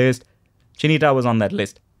on that list. Chinita was on that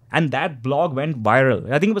list. And that blog went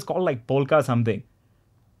viral. I think it was called like Polka something.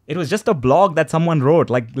 It was just a blog that someone wrote,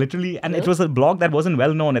 like literally, and it was a blog that wasn't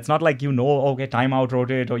well known. It's not like, okay, Time Out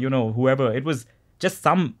wrote it or, whoever. It was just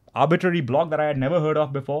some arbitrary blog that I had never heard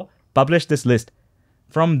of before, published this list.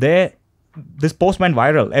 From there, this post went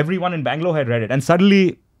viral. Everyone in Bangalore had read it. And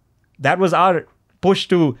suddenly, that was our push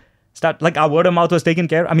to Like our word of mouth was taken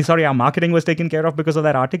care of. I mean, sorry, our marketing was taken care of because of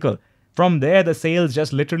that article. From there, the sales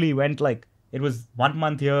just literally went like, it was 1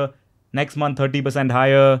 month here, next month 30%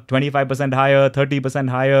 higher, 25% higher, 30%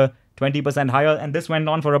 higher, 20% higher. And this went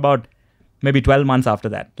on for about maybe 12 months after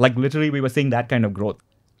that. Like literally we were seeing that kind of growth,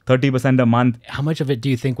 30% a month. How much of it do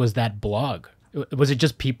you think was that blog? Was it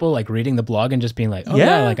just people like reading the blog and just being like, oh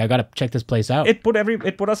yeah, like I got to check this place out? It put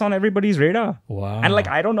us on everybody's radar. Wow. And like,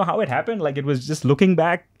 I don't know how it happened. Like it was just looking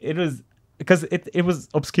back, it was because it was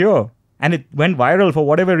obscure and it went viral for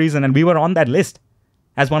whatever reason. And we were on that list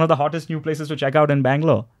as one of the hottest new places to check out in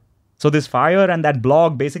Bangalore. So this fire and that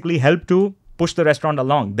blog basically helped to push the restaurant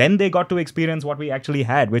along. Then they got to experience what we actually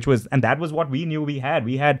had, and that was what we knew we had.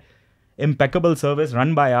 We had impeccable service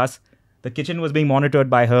run by us. The kitchen was being monitored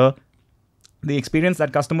by her. The experience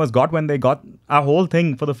that customers got when they got our whole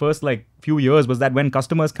thing for the first like few years was that when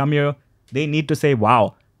customers come here, they need to say,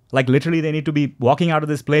 wow. Like literally they need to be walking out of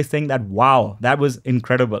this place saying that, wow, that was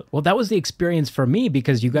incredible. Well, that was the experience for me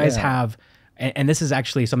because you guys have, and this is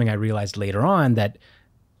actually something I realized later on, that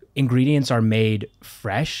ingredients are made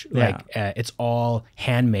fresh. Like it's all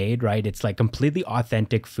handmade, right? It's like completely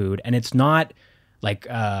authentic food. And it's not like,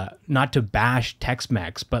 not to bash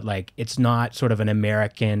Tex-Mex, but like it's not sort of an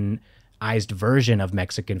Americanized version of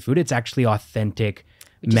Mexican food. It's actually authentic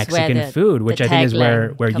Mexican food, which I think is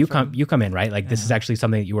where you come in, right? Like this is actually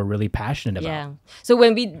something that you were really passionate about. Yeah. So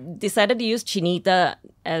when we decided to use Chinita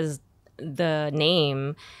as the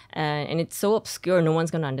name, and it's so obscure, no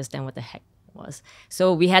one's going to understand what the heck it was.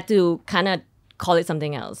 So we had to kind of call it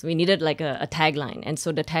something else. We needed like a tagline. And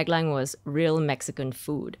so the tagline was real Mexican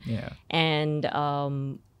food. Yeah. And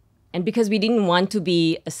because we didn't want to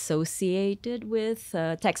be associated with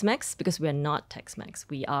Tex-Mex, because we are not Tex-Mex.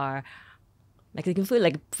 We are Mexican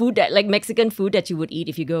food, like Mexican food that you would eat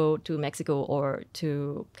if you go to Mexico or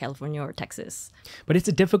to California or Texas. But it's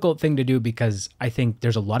a difficult thing to do because I think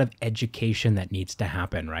there's a lot of education that needs to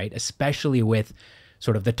happen, right? Especially with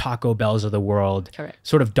sort of the Taco Bells of the world,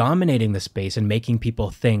 sort of dominating the space and making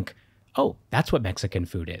people think, oh, that's what Mexican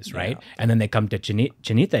food is, right? Yeah. And then they come to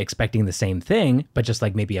Chinita expecting the same thing, but just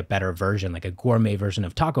like maybe a better version, like a gourmet version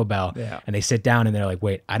of Taco Bell. Yeah. And they sit down and they're like,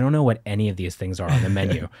 wait, I don't know what any of these things are on the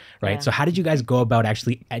menu, right? Yeah. So how did you guys go about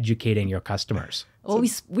actually educating your customers? Well,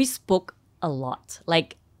 we spoke a lot.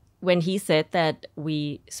 Like when he said that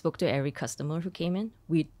we spoke to every customer who came in,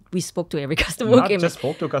 we spoke to every customer who came in. Not just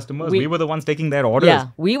spoke to customers. We were the ones taking their orders. Yeah,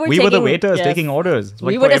 we were the waiters taking orders.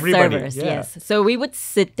 Like we were for the everybody. servers, yes. So we would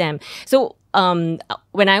sit them. So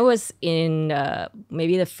when I was in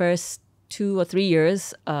maybe the first 2 or 3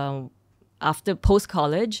 years after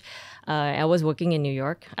post-college, I was working in New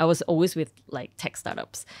York. I was always with like tech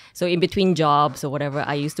startups. So in between jobs or whatever,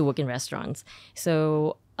 I used to work in restaurants.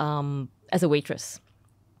 So as a waitress.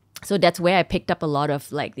 So that's where I picked up a lot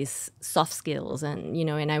of like these soft skills and, you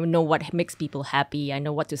know, and I know what makes people happy. I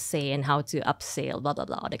know what to say and how to upsell, blah, blah,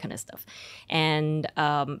 blah, all that kind of stuff. And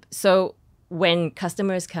so when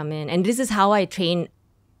customers come in, and this is how I train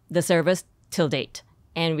the servers till date.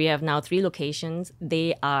 And we have now 3 locations.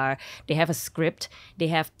 They have a script. They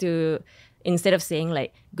have to, instead of saying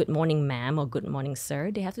like, good morning, ma'am, or good morning,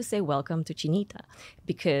 sir, they have to say, welcome to Chinita,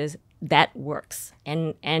 because that works.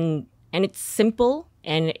 And it's simple.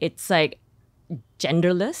 And it's like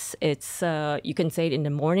genderless. It's you can say it in the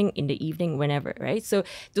morning, in the evening, whenever, right? So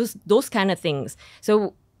those kind of things.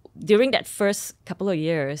 So during that first couple of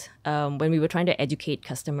years, when we were trying to educate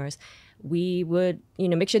customers, we would, you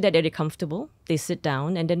know, make sure that they're comfortable. They sit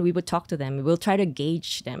down, and then we would talk to them. We'll try to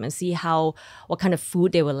gauge them and see what kind of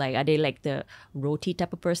food they would like. Are they like the roti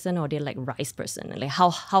type of person, or are they like rice person? And like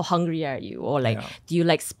how hungry are you, or like do you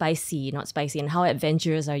like spicy, not spicy, and how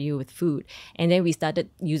adventurous are you with food? And then we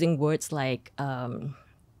started using words like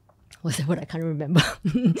what's the word? I can't remember.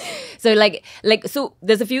 So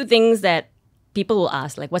there's a few things that people will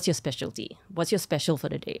ask, like, what's your specialty? What's your special for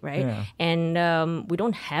the day, right? Yeah. And we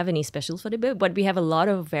don't have any specials for the day, but we have a lot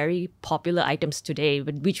of very popular items today,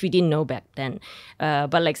 which we didn't know back then.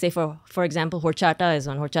 But like, say, for example, horchata is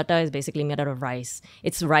one. Horchata is basically made out of rice.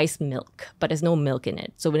 It's rice milk, but there's no milk in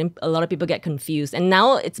it. So when a lot of people get confused. And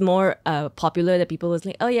now it's more popular that people was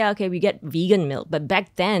like, oh yeah, okay, we get vegan milk. But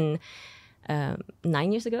back then,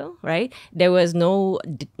 9 years ago, right, there was no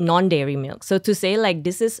non-dairy milk. So to say like,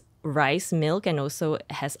 this is rice milk and also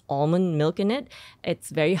has almond milk in it,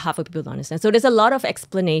 it's very hard for people to understand. So there's a lot of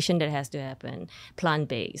explanation that has to happen,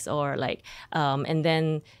 plant-based, or like, and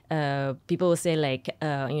then people will say like,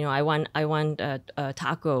 you know, I want a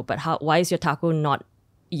taco, but why is your taco not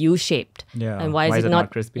U-shaped? Yeah. And why is it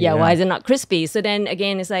not crispy? Yeah, why is it not crispy? So then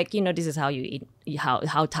again, it's like, this is how you eat,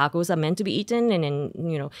 how tacos are meant to be eaten. And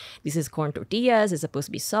then, this is corn tortillas. It's supposed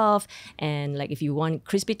to be soft. And like, if you want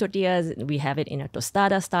crispy tortillas, we have it in a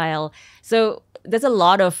tostada style. So there's a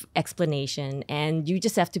lot of explanation, and you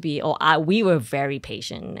just have to be, we were very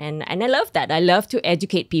patient. And I love that. I love to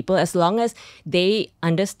educate people as long as they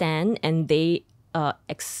understand and they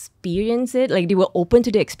experience it, like they were open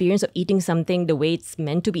to the experience of eating something the way it's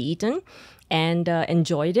meant to be eaten, and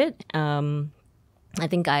enjoyed it. I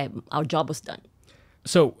think our job was done.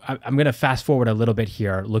 So I'm going to fast forward a little bit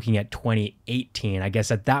here, looking at 2018. I guess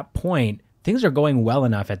at that point, things are going well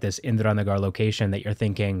enough at this Indiranagar location that you're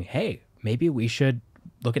thinking, hey, maybe we should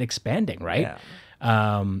look at expanding, right?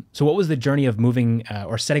 Yeah. So what was the journey of moving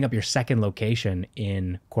or setting up your second location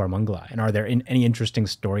in Koramangala? And are there any interesting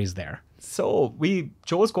stories there? So we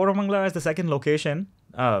chose Koramangala as the second location.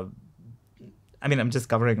 I'm just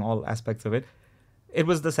covering all aspects of it. It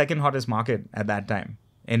was the second hottest market at that time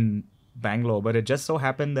in Bangalore, but it just so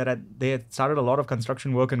happened that they had started a lot of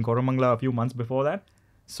construction work in Koramangala a few months before that.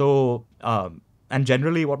 So, and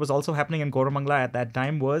generally what was also happening in Koramangala at that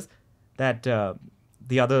time was that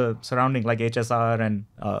the other surrounding, like HSR and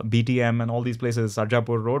BTM and all these places,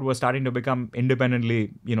 Sarjapur Road, were starting to become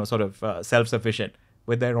independently, self-sufficient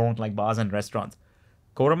with their own like bars and restaurants.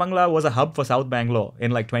 Koramangala was a hub for South Bangalore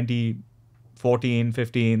in like 2014,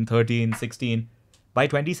 15, 13, 16. By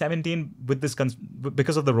 2017, with this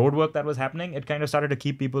because of the road work that was happening, it kind of started to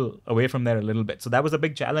keep people away from there a little bit. So that was a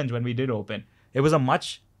big challenge when we did open. It was a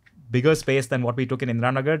much bigger space than what we took in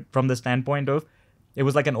Indiranagar from the standpoint of it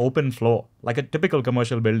was like an open floor, like a typical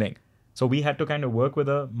commercial building. So we had to kind of work with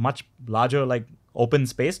a much larger like open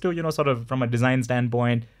space to, sort of from a design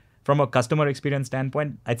standpoint, from a customer experience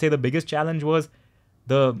standpoint. I'd say the biggest challenge was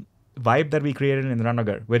the vibe that we created in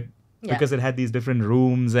Indiranagar because it had these different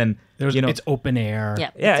rooms and, it's open air.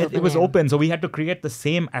 Yeah, it was open. So we had to create the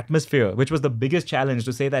same atmosphere, which was the biggest challenge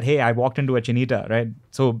to say that, hey, I walked into a Chinita, right?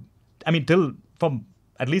 So, till from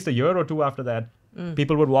at least a year or two after that,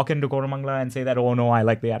 people would walk into Koramangala and say that, oh no, I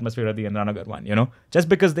like the atmosphere of the Indiranagar one, just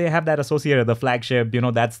because they have that associated, the flagship,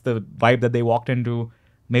 that's the vibe that they walked into.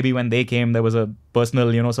 Maybe when they came, there was a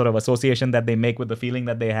personal, sort of association that they make with the feeling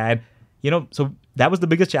that they had. So that was the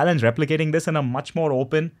biggest challenge, replicating this in a much more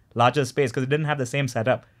open, larger space because it didn't have the same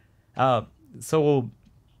setup. So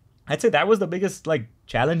I'd say that was the biggest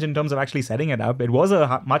challenge in terms of actually setting it up. It was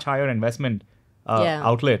a much higher investment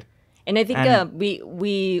outlet. And I think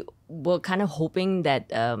we were kind of hoping that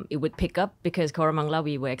it would pick up because Koramangala,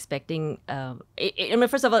 we were expecting...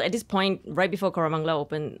 first of all, at this point, right before Koramangala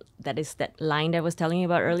opened, that is that line that I was telling you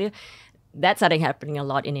about earlier, that started happening a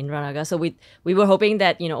lot in Indiranagar. So we were hoping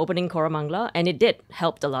that, opening Koramangala, and it did,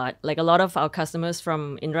 helped a lot. Like a lot of our customers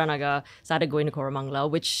from Indiranagar started going to Koramangala,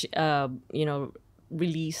 which,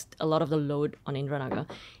 released a lot of the load on Indiranagar.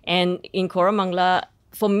 And in Koramangala,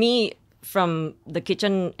 for me, from the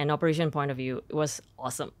kitchen and operation point of view, it was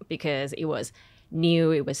awesome because it was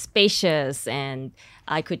new, it was spacious, and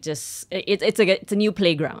I could just it's a new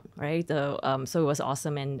playground, right? So it was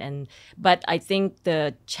awesome, but I think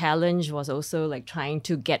the challenge was also like trying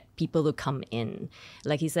to get people to come in.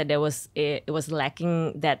 Like he said, it was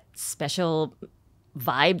lacking that special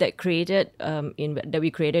vibe that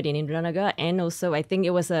we created in Indiranagar, and also I think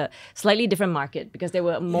it was a slightly different market because they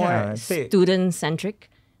were more student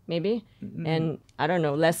centric. Maybe. And I don't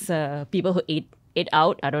know, less people who ate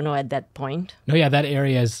out. I don't know at that point. No, yeah, that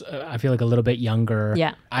area is, I feel like a little bit younger.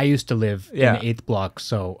 Yeah. I used to live in the 8th block,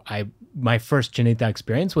 so my first Chinita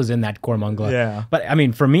experience was in that Koramangala. Yeah. But I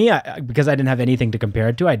mean, for me, because I didn't have anything to compare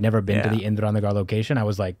it to, I'd never been to the Indiranagar location. I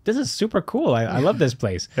was like, this is super cool. I love this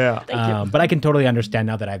place. Yeah. Thank you. But I can totally understand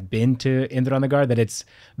now that I've been to Indiranagar that it's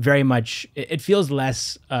very much, it feels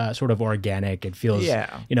less sort of organic. It feels,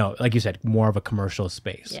 like you said, more of a commercial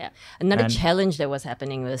space. Yeah. Another challenge that was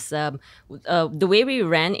happening was the way we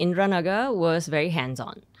ran Indiranagar was very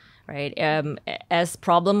hands-on, right? As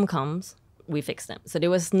problem comes, we fix them. So there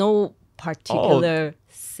was no particular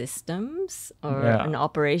systems or an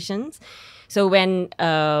operations. So when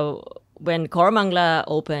Koramangala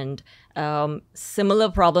opened, similar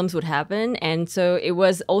problems would happen, and so it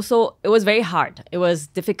was very hard. It was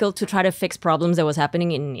difficult to try to fix problems that was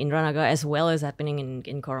happening in Indiranagar as well as happening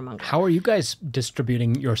in Koramangala. How are you guys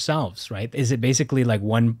distributing yourselves, right? Is it basically like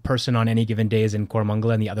one person on any given day is in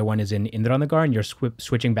Koramangala and the other one is in Indiranagar and you're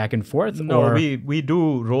switching back and forth? No, we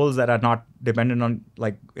do roles that are not dependent on,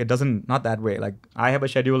 not that way. Like I have a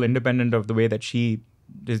schedule independent of the way that she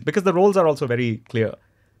is, because the roles are also very clear.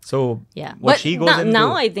 So Yeah, what but she goes into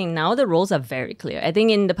now I think now the roles are very clear. I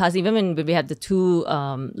think in the past, even when we had the two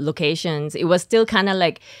locations, it was still kind of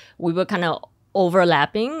like we were kind of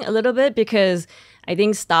overlapping a little bit because I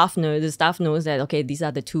think the staff knows that okay, these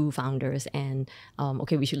are the two founders, and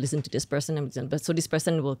okay, we should listen to this person, but so this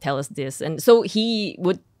person will tell us this, and so he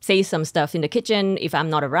would say some stuff in the kitchen if I'm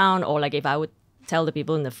not around, or like if I would tell the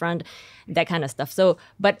people in the front, that kind of stuff. So,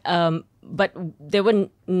 but there were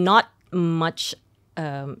not much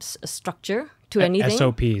structure to anything.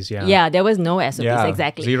 SOPs, yeah. Yeah, there was no SOPs, Yeah,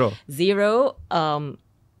 exactly. zero.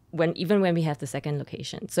 Even when we have the second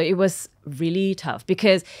location. So it was really tough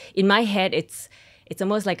because in my head, it's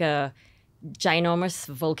almost like a ginormous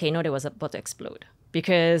volcano that was about to explode.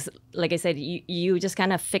 Because like I said, you just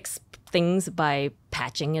kind of fix things by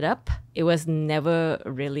patching it up. It was never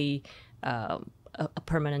really a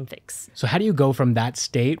permanent fix. So how do you go from that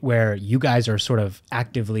state where you guys are sort of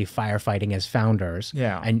actively firefighting as founders,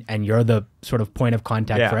 and you're the sort of point of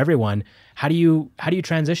contact for everyone? How do you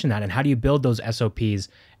transition that, and how do you build those SOPs?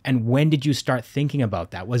 And when did you start thinking about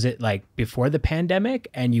that? Was it like before the pandemic,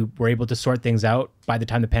 and you were able to sort things out by the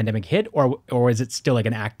time the pandemic hit, or is it still like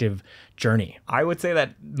an active journey? I would say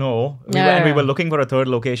that no. We were looking for a third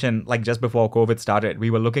location like just before COVID started. We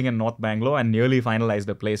were looking in North Bangalore and nearly finalized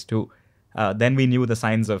the place too. Then we knew the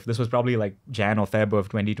signs of, this was probably like Jan or Feb of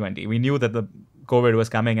 2020. We knew that the COVID was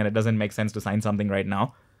coming and it doesn't make sense to sign something right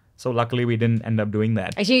now. So luckily we didn't end up doing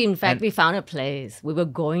that. Actually, in fact, we found a place. We were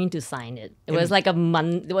going to sign it. It was like a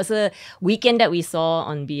month. It was a weekend that we saw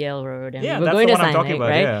on BL Road, and we were going to sign it,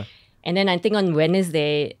 right? Yeah. And then I think on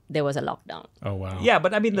Wednesday there was a lockdown. Oh wow. Yeah,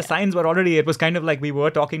 but I mean the signs were already. It was kind of like we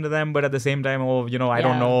were talking to them, but at the same time, I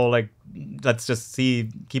don't know. Like, let's just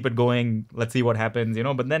keep it going. Let's see what happens,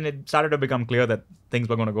 But then it started to become clear that things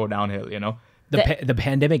were going to go downhill, The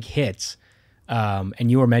pandemic hits. And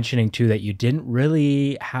you were mentioning too that you didn't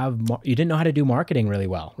really you didn't know how to do marketing really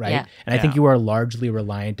well, right? Yeah. And I think you were largely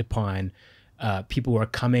reliant upon people who are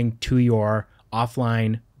coming to your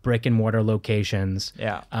offline brick and mortar locations.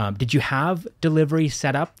 Yeah. Did you have delivery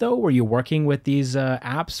set up though? Were you working with these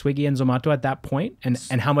apps, Swiggy and Zomato at that point?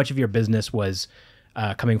 And how much of your business was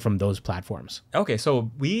coming from those platforms? Okay, so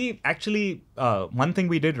we actually, one thing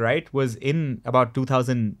we did right was in about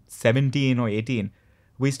 2017 or 18,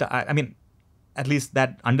 at least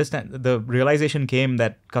the realization came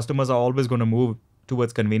that customers are always going to move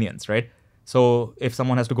towards convenience, right? So if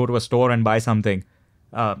someone has to go to a store and buy something,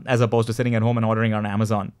 as opposed to sitting at home and ordering on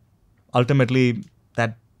Amazon, ultimately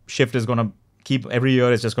that shift is going to keep, every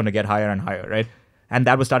year it's just going to get higher and higher, right? And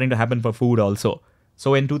that was starting to happen for food also.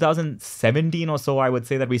 So in 2017 or so, I would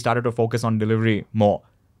say that we started to focus on delivery more,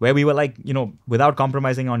 where we were like, without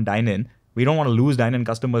compromising on dine-in, we don't want to lose dine-in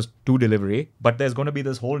customers to delivery, but there's going to be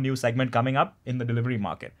this whole new segment coming up in the delivery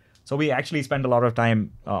market. So we actually spend a lot of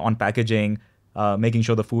time on packaging, making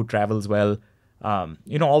sure the food travels well,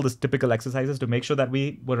 all this typical exercises to make sure that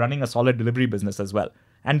we were running a solid delivery business as well.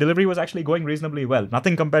 And delivery was actually going reasonably well.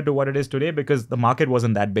 Nothing compared to what it is today because the market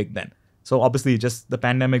wasn't that big then. So obviously just the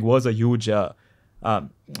pandemic was a huge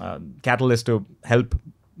catalyst to help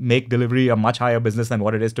make delivery a much higher business than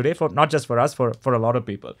what it is today, for not just for us, for a lot of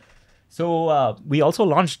people. So we also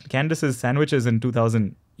launched Candice's Sandwiches in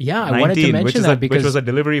 2019, I wanted to mention that because which was a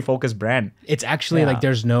delivery-focused brand. It's actually like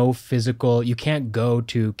there's no physical, you can't go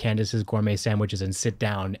to Candice's Gourmet Sandwiches and sit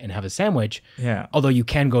down and have a sandwich. Yeah. Although you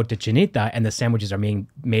can go to Chinita and the sandwiches are being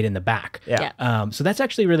made in the back. Yeah. So that's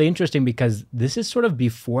actually really interesting because this is sort of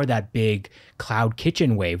before that big cloud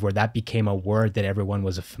kitchen wave where that became a word that everyone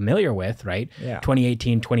was familiar with, right? Yeah.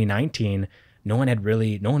 2018, 2019, no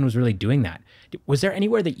one was really doing that. Was there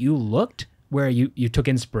anywhere that you looked where you took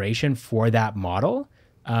inspiration for that model?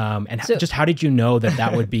 Just how did you know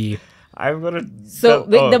that would be? I'm gonna.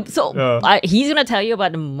 He's gonna tell you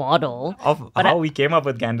about the model of how we came up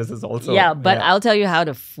with Candice's also. Yeah, but I'll tell you how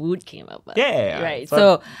the food came up. Right.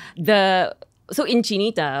 So in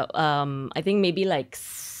Chinita, I think maybe like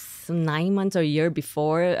 9 months or a year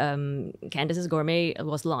before Candice's Gourmet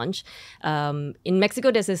was launched, in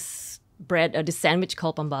Mexico there's this bread, this sandwich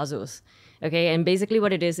called pambazos. Okay, and basically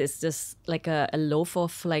what it is just like a loaf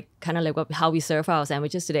of like kind of like how we serve our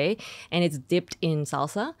sandwiches today, and it's dipped in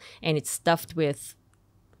salsa and it's stuffed with,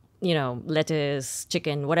 lettuce,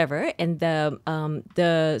 chicken, whatever, and the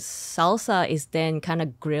salsa is then kind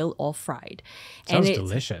of grilled or fried. Sounds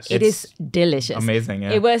delicious. It is delicious. Amazing.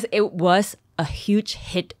 Yeah. It was a huge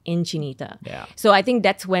hit in Chinita. Yeah. So I think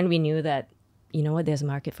that's when we knew that, there's a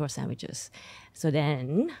market for sandwiches. So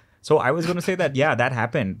I was going to say that, that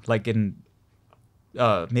happened like in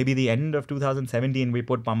maybe the end of 2017, we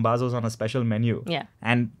put pambazos on a special menu. Yeah.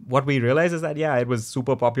 And what we realized is that, yeah, it was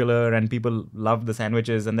super popular and people loved the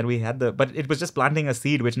sandwiches. And then we had but it was just planting a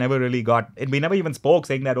seed which never really we never even spoke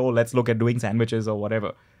saying that, oh, let's look at doing sandwiches or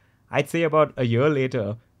whatever. I'd say about a year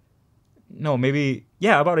later,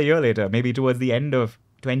 about a year later, maybe towards the end of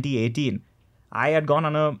 2018, I had gone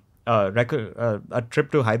on a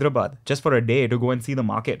trip to Hyderabad just for a day to go and see the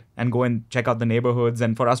market and go and check out the neighborhoods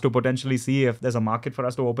and for us to potentially see if there's a market for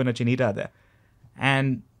us to open a Chinita there.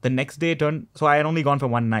 And the next day so I had only gone for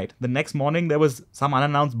one night. The next morning, there was some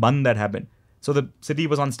unannounced band that happened. So the city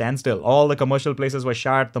was on standstill. All the commercial places were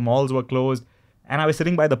shut. The malls were closed. And I was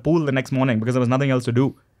sitting by the pool the next morning because there was nothing else to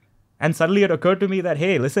do. And suddenly it occurred to me that,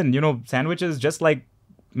 hey, listen, sandwiches, just like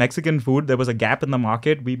Mexican food, there was a gap in the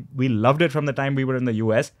market. We loved it from the time we were in the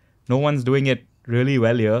US. No one's doing it really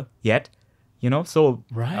well here yet, so...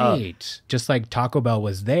 Right. Just like Taco Bell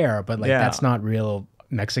was there, but that's not real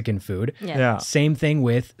Mexican food. Yeah. Same thing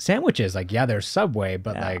with sandwiches. Like, there's Subway,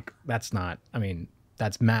 but that's not,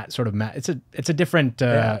 that's it's a different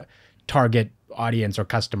target audience or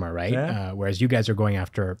customer, right? Yeah. Whereas you guys are going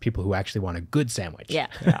after people who actually want a good sandwich. Yeah.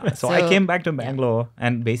 So I came back to Bangalore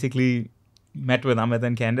and basically met with Amit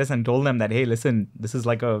and Candice and told them that, hey, listen, this is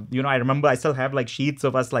like I remember I still have like sheets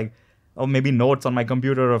of us or maybe notes on my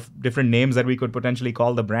computer of different names that we could potentially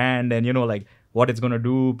call the brand and, like what it's going to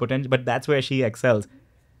do, but that's where she excels.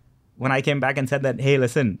 When I came back and said that, hey,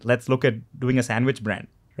 listen, let's look at doing a sandwich brand,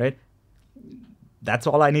 right? That's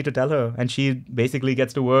all I need to tell her. And she basically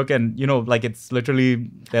gets to work and, it's literally...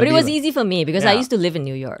 But it was easy for me because I used to live in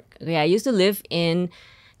New York. Okay, I used to live in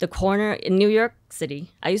the corner in New York City.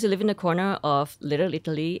 I used to live in the corner of Little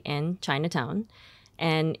Italy and Chinatown.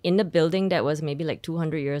 And in the building that was maybe like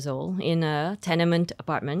 200 years old, in a tenement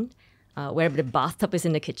apartment where the bathtub is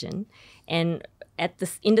in the kitchen. And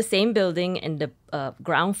in the same building and the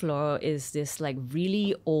ground floor is this like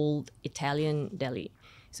really old Italian deli.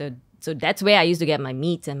 So that's where I used to get my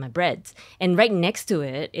meats and my breads. And right next to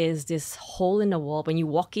it is this hole in the wall. When you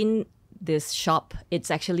walk in this shop, it's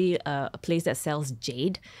actually a place that sells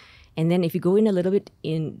jade. And then if you go in a little bit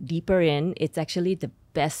deeper in, it's actually the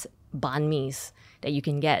best banh mi's that you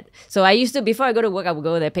can get. So I used to, before I go to work, I would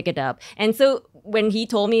go there, pick it up. And so when he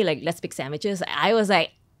told me, like, let's pick sandwiches, I was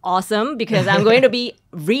like, awesome, because I'm going to be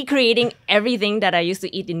recreating everything that I used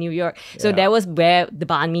to eat in New York. So that was where the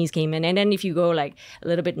banh mi's came in. And then if you go like a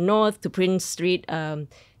little bit north to Prince Street,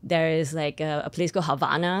 there is like a place called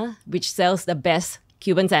Havana, which sells the best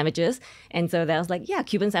Cuban sandwiches. And so that was like,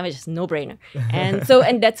 Cuban sandwiches, no brainer. And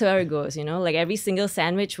that's where it goes, like every single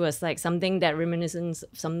sandwich was like something that reminiscent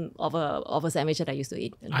of a sandwich that I used to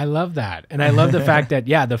eat. I love that. And I love the fact that,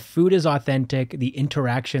 the food is authentic. The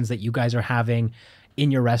interactions that you guys are having in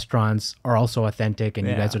your restaurants are also authentic, and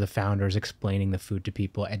you guys are the founders explaining the food to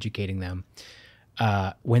people, educating them.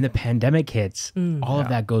 When the pandemic hits, all of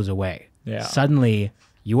that goes away. Yeah. Suddenly,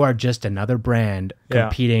 you are just another brand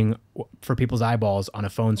competing for people's eyeballs on a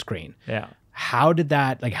phone screen. Yeah. How did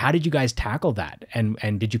you guys tackle that?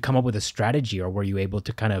 And did you come up with a strategy, or were you able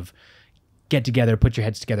to kind of get together, put your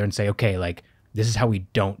heads together and say, okay, like, this is how we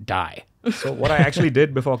don't die? So what I actually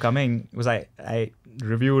did before coming was I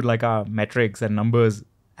reviewed like our metrics and numbers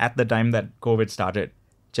at the time that COVID started,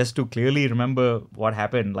 just to clearly remember what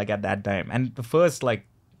happened like at that time. And the first like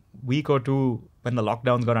week or two when the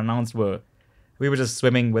lockdowns got announced we were just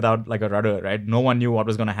swimming without like a rudder, right? No one knew what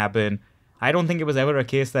was going to happen. I don't think it was ever a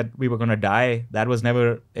case that we were going to die. It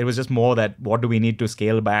was just more that what do we need to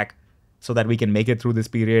scale back so that we can make it through this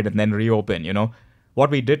period and then reopen, What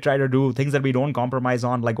we did try to do, things that we don't compromise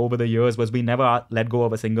on like over the years, was we never let go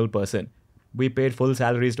of a single person. We paid full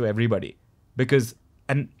salaries to everybody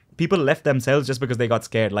and people left themselves just because they got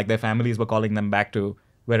scared. Like their families were calling them back to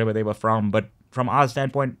wherever they were from. But from our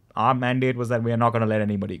standpoint, our mandate was that we are not going to let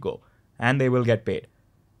anybody go and they will get paid.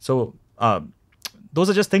 So those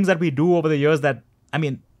are just things that we do over the years that,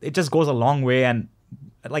 it just goes a long way. And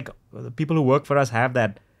like the people who work for us have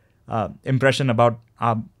that impression about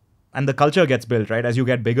and the culture gets built, right? As you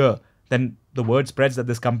get bigger, then the word spreads that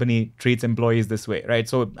this company treats employees this way, right?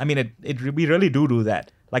 So, we really do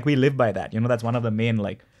that. Like we live by that, that's one of the main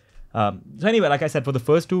so anyway, like I said, for the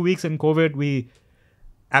first 2 weeks in COVID, we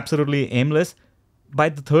absolutely aimless. By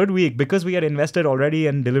the third week, because we had invested already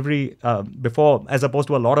in delivery before, as opposed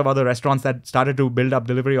to a lot of other restaurants that started to build up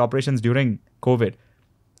delivery operations during COVID,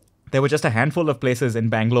 there were just a handful of places in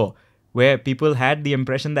Bangalore where people had the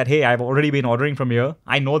impression that, hey, I've already been ordering from here.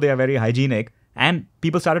 I know they are very hygienic. And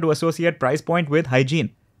people started to associate price point with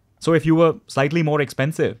hygiene. So if you were slightly more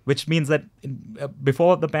expensive, which means that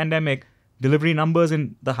before the pandemic, delivery numbers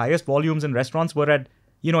in the highest volumes in restaurants were at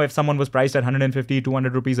if someone was priced at 150,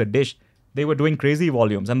 200 rupees a dish, they were doing crazy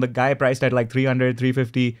volumes. And the guy priced at like 300,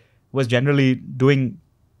 350 was generally doing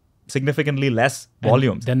significantly less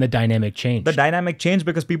volumes. Then the dynamic changed. The dynamic changed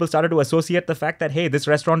because people started to associate the fact that, hey, this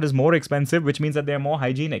restaurant is more expensive, which means that they're more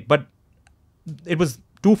hygienic. But it was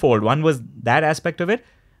twofold. One was that aspect of it,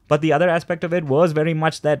 but the other aspect of it was very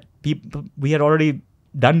much that we had already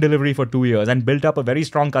done delivery for 2 years and built up a very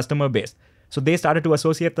strong customer base. So they started to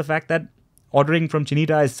associate the fact that ordering from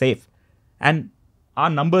Chinita is safe. And our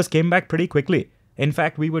numbers came back pretty quickly. In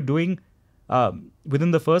fact, we were doing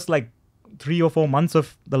within the first like 3 or 4 months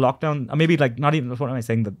of the lockdown, or maybe like not even, what am I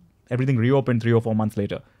saying, that everything reopened 3 or 4 months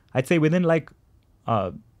later. I'd say within like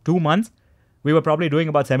 2 months, we were probably doing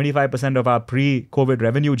about 75% of our pre-COVID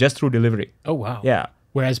revenue just through delivery. Oh, wow. Yeah.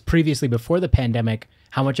 Whereas previously, before the pandemic,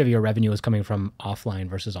 how much of your revenue was coming from offline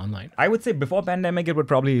versus online? I would say before pandemic, it would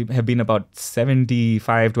probably have been about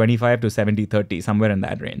 75-25 to 70-30, somewhere in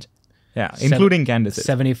that range. Yeah, including Candice.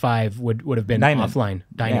 75 would have been offline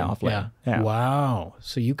dining. Yeah, offline. Yeah. Wow.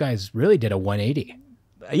 So you guys really did a 180.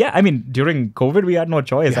 Yeah, I mean, during COVID, we had no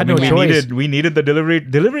choice. We needed the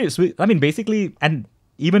delivery. I mean, basically, and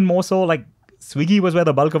even more so, like Swiggy was where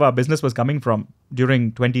the bulk of our business was coming from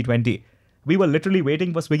during 2020. We were literally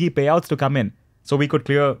waiting for Swiggy payouts to come in so we could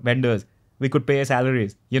clear vendors. We could pay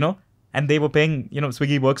salaries, and they were paying,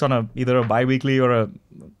 Swiggy works on either a bi-weekly or a,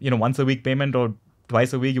 once a week payment or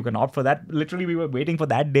twice a week. You can opt for that. Literally, we were waiting for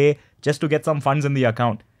that day just to get some funds in the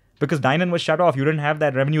account because dine-in was shut off. You didn't have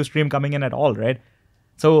that revenue stream coming in at all, right?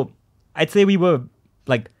 So I'd say we were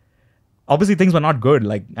like, obviously things were not good.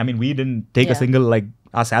 Like, I mean, we didn't take a single, like,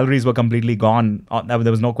 our salaries were completely gone. There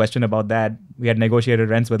was no question about that. We had negotiated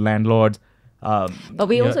rents with landlords. But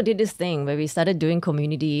we also did this thing where we started doing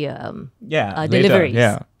community later, deliveries.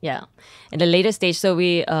 Yeah. At the later stage. So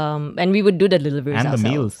and we would do the deliveries and ourselves. The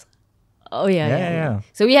meals. Oh, yeah.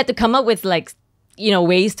 So we had to come up with like,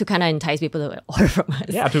 ways to kind of entice people to order from us.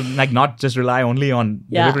 Yeah, to like not just rely only on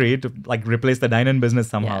delivery, to like replace the dine-in business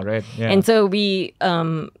somehow, right? Yeah. And so we,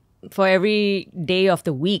 for every day of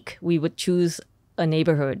the week, we would choose a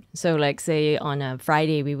neighborhood. So like say on a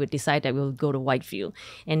Friday, we would decide that we'll go to Whitefield.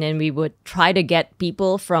 And then we would try to get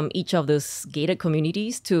people from each of those gated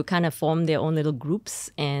communities to kind of form their own little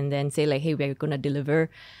groups and then say like, hey, we're going to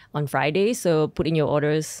deliver on Friday. So put in your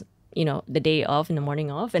orders the day off, in the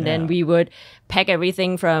morning off. And then we would pack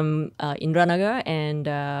everything from Indranagar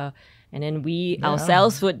and then we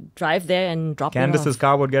ourselves would drive there and drop them off. Candice's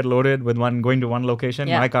car would get loaded with going to one location.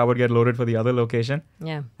 My car would get loaded for the other location.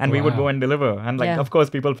 Yeah. And we would go and deliver. And like, of course,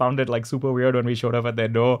 people found it like super weird when we showed up at their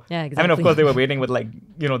door. Yeah, exactly. I mean, of course, they were waiting with like,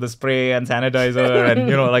 the spray and sanitizer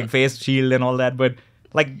and, like face shield and all that. But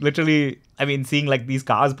like literally, I mean, seeing like these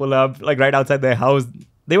cars pull up like right outside their house,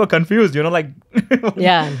 they were confused, like.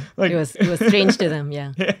 Yeah, like, it was strange to them,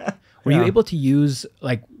 yeah. Were you able to use,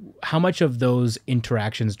 like, how much of those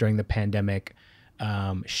interactions during the pandemic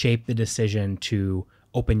shaped the decision to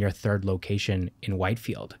open your third location in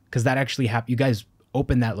Whitefield? Because that actually happened. You guys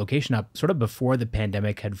opened that location up sort of before the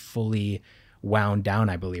pandemic had fully wound down,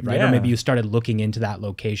 I believe, right? Yeah. Or maybe you started looking into that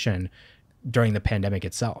location during the pandemic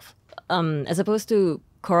itself. As opposed to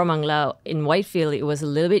Koramangala, in Whitefield, it was a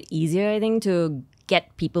little bit easier, I think, to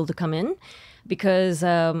get people to come in because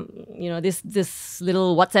this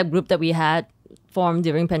little WhatsApp group that we had formed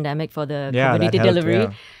during pandemic for the community delivery.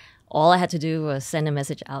 All I had to do was send a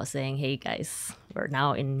message out saying, "Hey guys, we're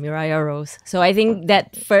now in Miraya Rose." So I think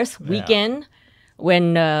that first weekend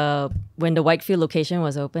when the Whitefield location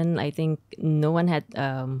was open, I think no one had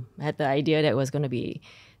the idea that it was going to be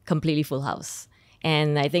completely full house.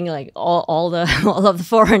 And I think like all of the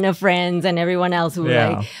foreigner friends and everyone else who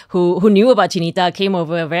knew about Chinita came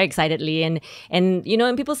over very excitedly and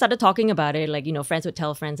people started talking about it, like friends would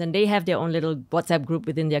tell friends, and they have their own little WhatsApp group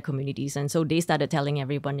within their communities, and so they started telling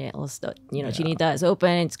everyone else that Chinita is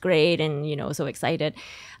open, it's great, and so excited.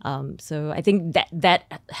 So I think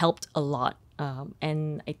that helped a lot,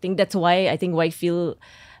 and I think that's why I think Whitefield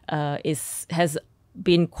has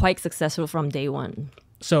been quite successful from day one.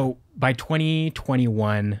 So by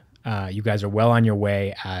 2021, you guys are well on your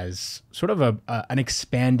way as sort of an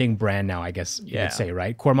expanding brand now, I guess you could say,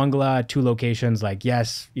 right? Koramangala, 2 locations, like,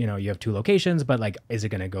 yes, you have 2 locations, but like, is it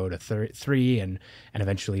going to go to 3 and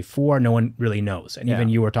eventually 4? No one really knows. And even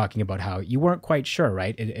you were talking about how you weren't quite sure,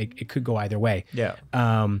 right? It could go either way. Yeah.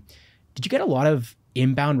 Did you get a lot of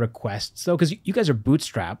inbound requests though? Because you guys are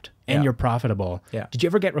bootstrapped and you're profitable. Yeah. Did you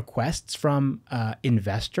ever get requests from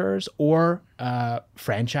investors or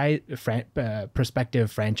prospective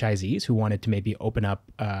franchisees who wanted to maybe open up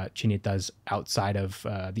Chinitas outside of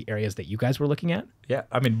the areas that you guys were looking at? Yeah,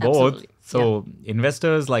 I mean both. Absolutely. So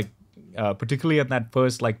investors, like particularly in that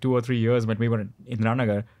first like 2 or 3 years when we were in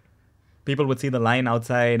Indiranagar, people would see the line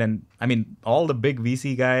outside, and I mean, all the big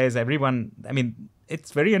VC guys, everyone. I mean,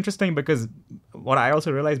 it's very interesting because what I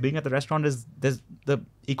also realized being at the restaurant is the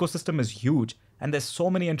ecosystem is huge, and there's so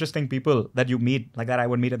many interesting people that you meet, like that I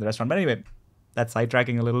would meet at the restaurant. But anyway, that's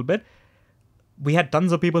sidetracking a little bit. We had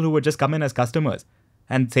tons of people who would just come in as customers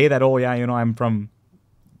and say that, oh yeah,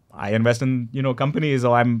 I invest in, companies,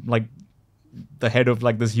 or I'm like the head of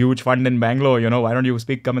like this huge fund in Bangalore, why don't you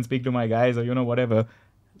come and speak to my guys, or, whatever,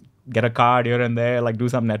 get a card here and there, like do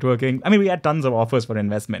some networking. I mean, we had tons of offers for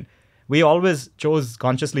investment. We always chose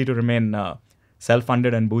consciously to remain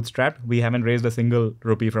self-funded and bootstrapped. We haven't raised a single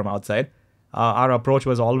rupee from outside. Our approach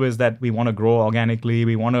was always that we want to grow organically.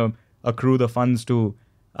 We want to accrue the funds to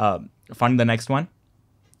fund the next one.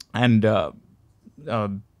 And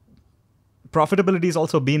profitability has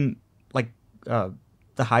also been like the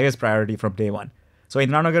highest priority from day one. So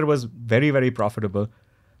Indiranagar was very, very profitable.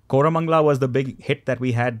 Koramangala was the big hit that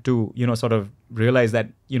we had to, sort of realize that,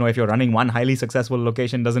 if you're running one highly successful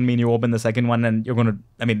location doesn't mean you open the second one and you're going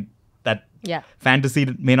to, that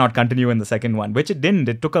fantasy may not continue in the second one, which it didn't.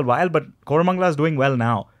 It took a while, but Koramangala is doing well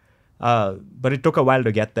now. But it took a while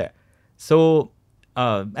to get there. So,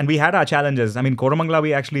 and we had our challenges. I mean, Koramangala,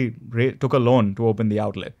 we actually took a loan to open the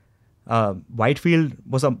outlet. Whitefield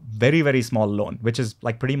was a very, very small loan, which is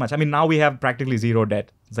like pretty much, now we have practically zero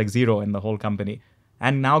debt. It's like zero in the whole company.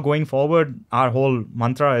 And now going forward, our whole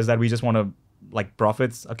mantra is that we just want to like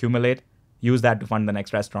profits accumulate, use that to fund the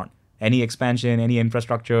next restaurant. Any expansion, any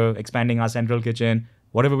infrastructure, expanding our central kitchen,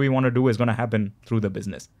 whatever we want to do is going to happen through the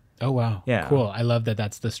business. Oh, wow. Yeah. Cool. I love that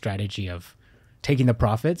that's the strategy of taking the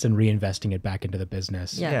profits and reinvesting it back into the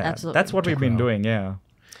business. Yeah, absolutely. That's what we've been doing, yeah.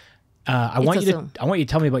 I want you to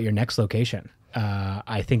tell me about your next location.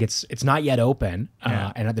 I think it's not yet open,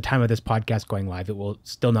 and at the time of this podcast going live, it will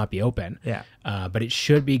still not be open. Yeah. But it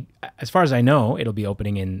should be, as far as I know, it'll be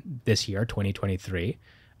opening in this year, 2023.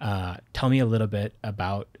 Tell me a little bit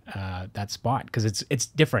about that spot, because it's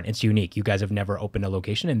different, it's unique. You guys have never opened a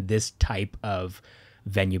location in this type of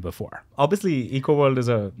venue before. Obviously, EcoWorld is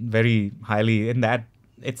a very highly, in that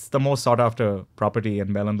it's the most sought after property in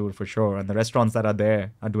Bellandur for sure, and the restaurants that are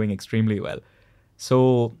there are doing extremely well.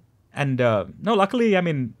 So, and no, luckily,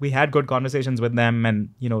 we had good conversations with them, and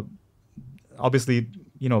obviously,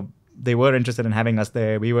 they were interested in having us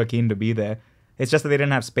there. We were keen to be there. It's just that they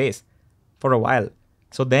didn't have space for a while.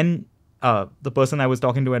 So then the person I was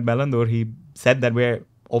talking to at Bellandur, he said that we're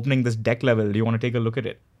opening this deck level. Do you want to take a look at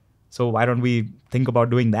it? So why don't we think about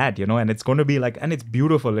doing that, and it's going to be like, and it's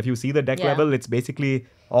beautiful. If you see the deck level, it's basically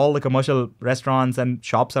all the commercial restaurants and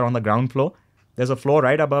shops are on the ground floor. There's a floor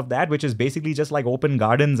right above that, which is basically just like open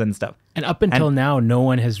gardens and stuff. And up until now, no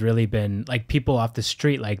one has really been, like people off the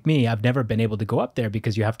street like me, I've never been able to go up there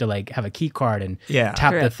because you have to like have a key card and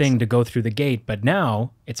tap the thing to go through the gate. But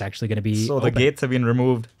now it's actually going to be So open. the gates have been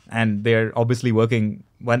removed and they're obviously working.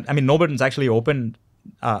 Nobody's actually opened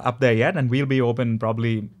up there yet, and we'll be open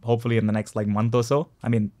hopefully in the next like month or so.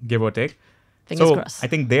 Give or take. Fingers crossed. I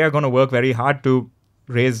think they are going to work very hard to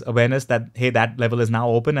raise awareness that, hey, that level is now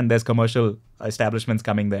open and there's commercial establishments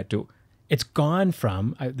coming there too. It's gone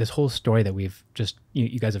from this whole story that we've just,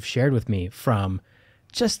 you guys have shared with me, from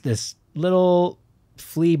just this little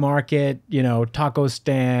flea market, taco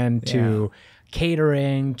stand to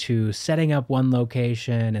catering to setting up one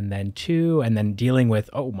location and then two, and then dealing with,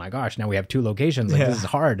 oh my gosh, now we have 2 locations. Like this is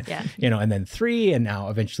hard, and then 3, and now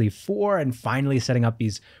eventually 4, and finally setting up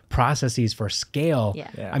these processes for scale.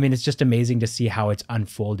 It's just amazing to see how it's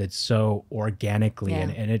unfolded so organically,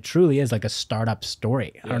 and it truly is like a startup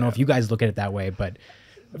story. I don't know if you guys look at it that way, but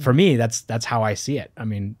for me, that's how I see it.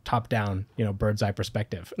 Top down, bird's eye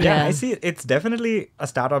perspective. Yeah, I see it. It's definitely a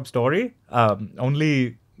startup story,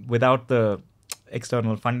 only without the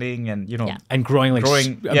external funding and and growing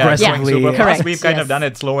aggressively. super fast. We've kind of done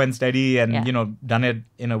it slow and steady, and done it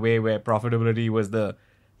in a way where profitability was the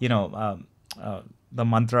the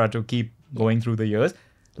mantra to keep going through the years.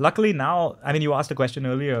 Luckily now, you asked a question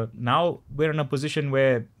earlier. Now we're in a position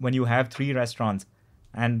where when you have 3 restaurants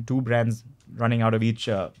and 2 brands running out of each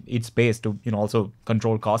space to also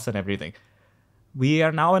control costs and everything, we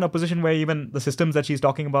are now in a position where even the systems that she's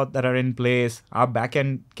talking about that are in place, our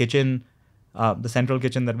back-end kitchen, the central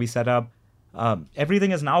kitchen that we set up,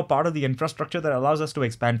 everything is now part of the infrastructure that allows us to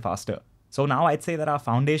expand faster. So now I'd say that our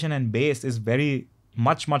foundation and base is very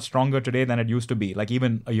much stronger today than it used to be, like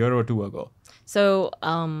even a year or 2 ago. So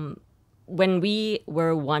when we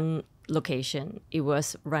were one location, it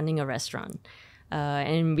was running a restaurant.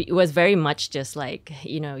 And it was very much just like,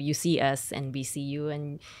 you see us and we see you,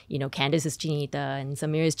 and, Candice is Chinita and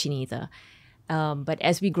Sameer is Chinita. But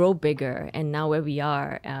as we grow bigger and now where we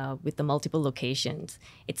are with the multiple locations,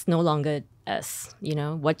 it's no longer us. You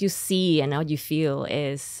know, what you see and how you feel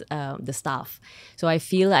is the staff. So I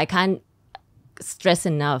feel I can't stress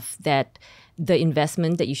enough that the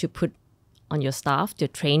investment that you should put on your staff, your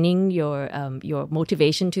training, your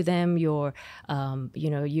motivation to them, your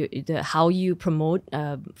how you promote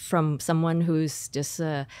from someone who's just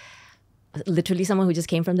literally someone who just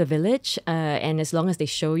came from the village, and as long as they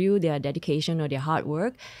show you their dedication or their hard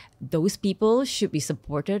work, those people should be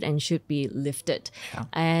supported and should be lifted. Yeah.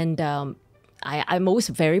 And I'm always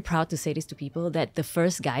very proud to say this to people, that the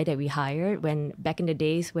first guy that we hired, when back in the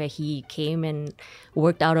days where he came and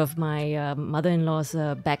worked out of my mother-in-law's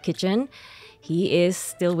back kitchen, he is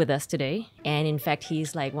still with us today. And in fact,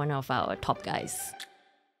 he's like one of our top guys.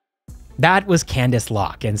 That was Candice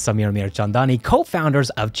Lock and Sameer Chandani,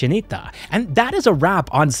 co-founders of Chinita. And that is a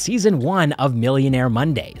wrap on season 1 of Millionaire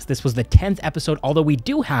Mondays. This was the 10th episode, although we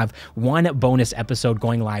do have one bonus episode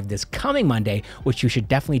going live this coming Monday, which you should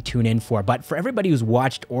definitely tune in for. But for everybody who's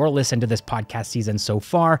watched or listened to this podcast season so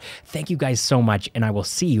far, thank you guys so much, and I will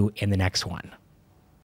see you in the next one.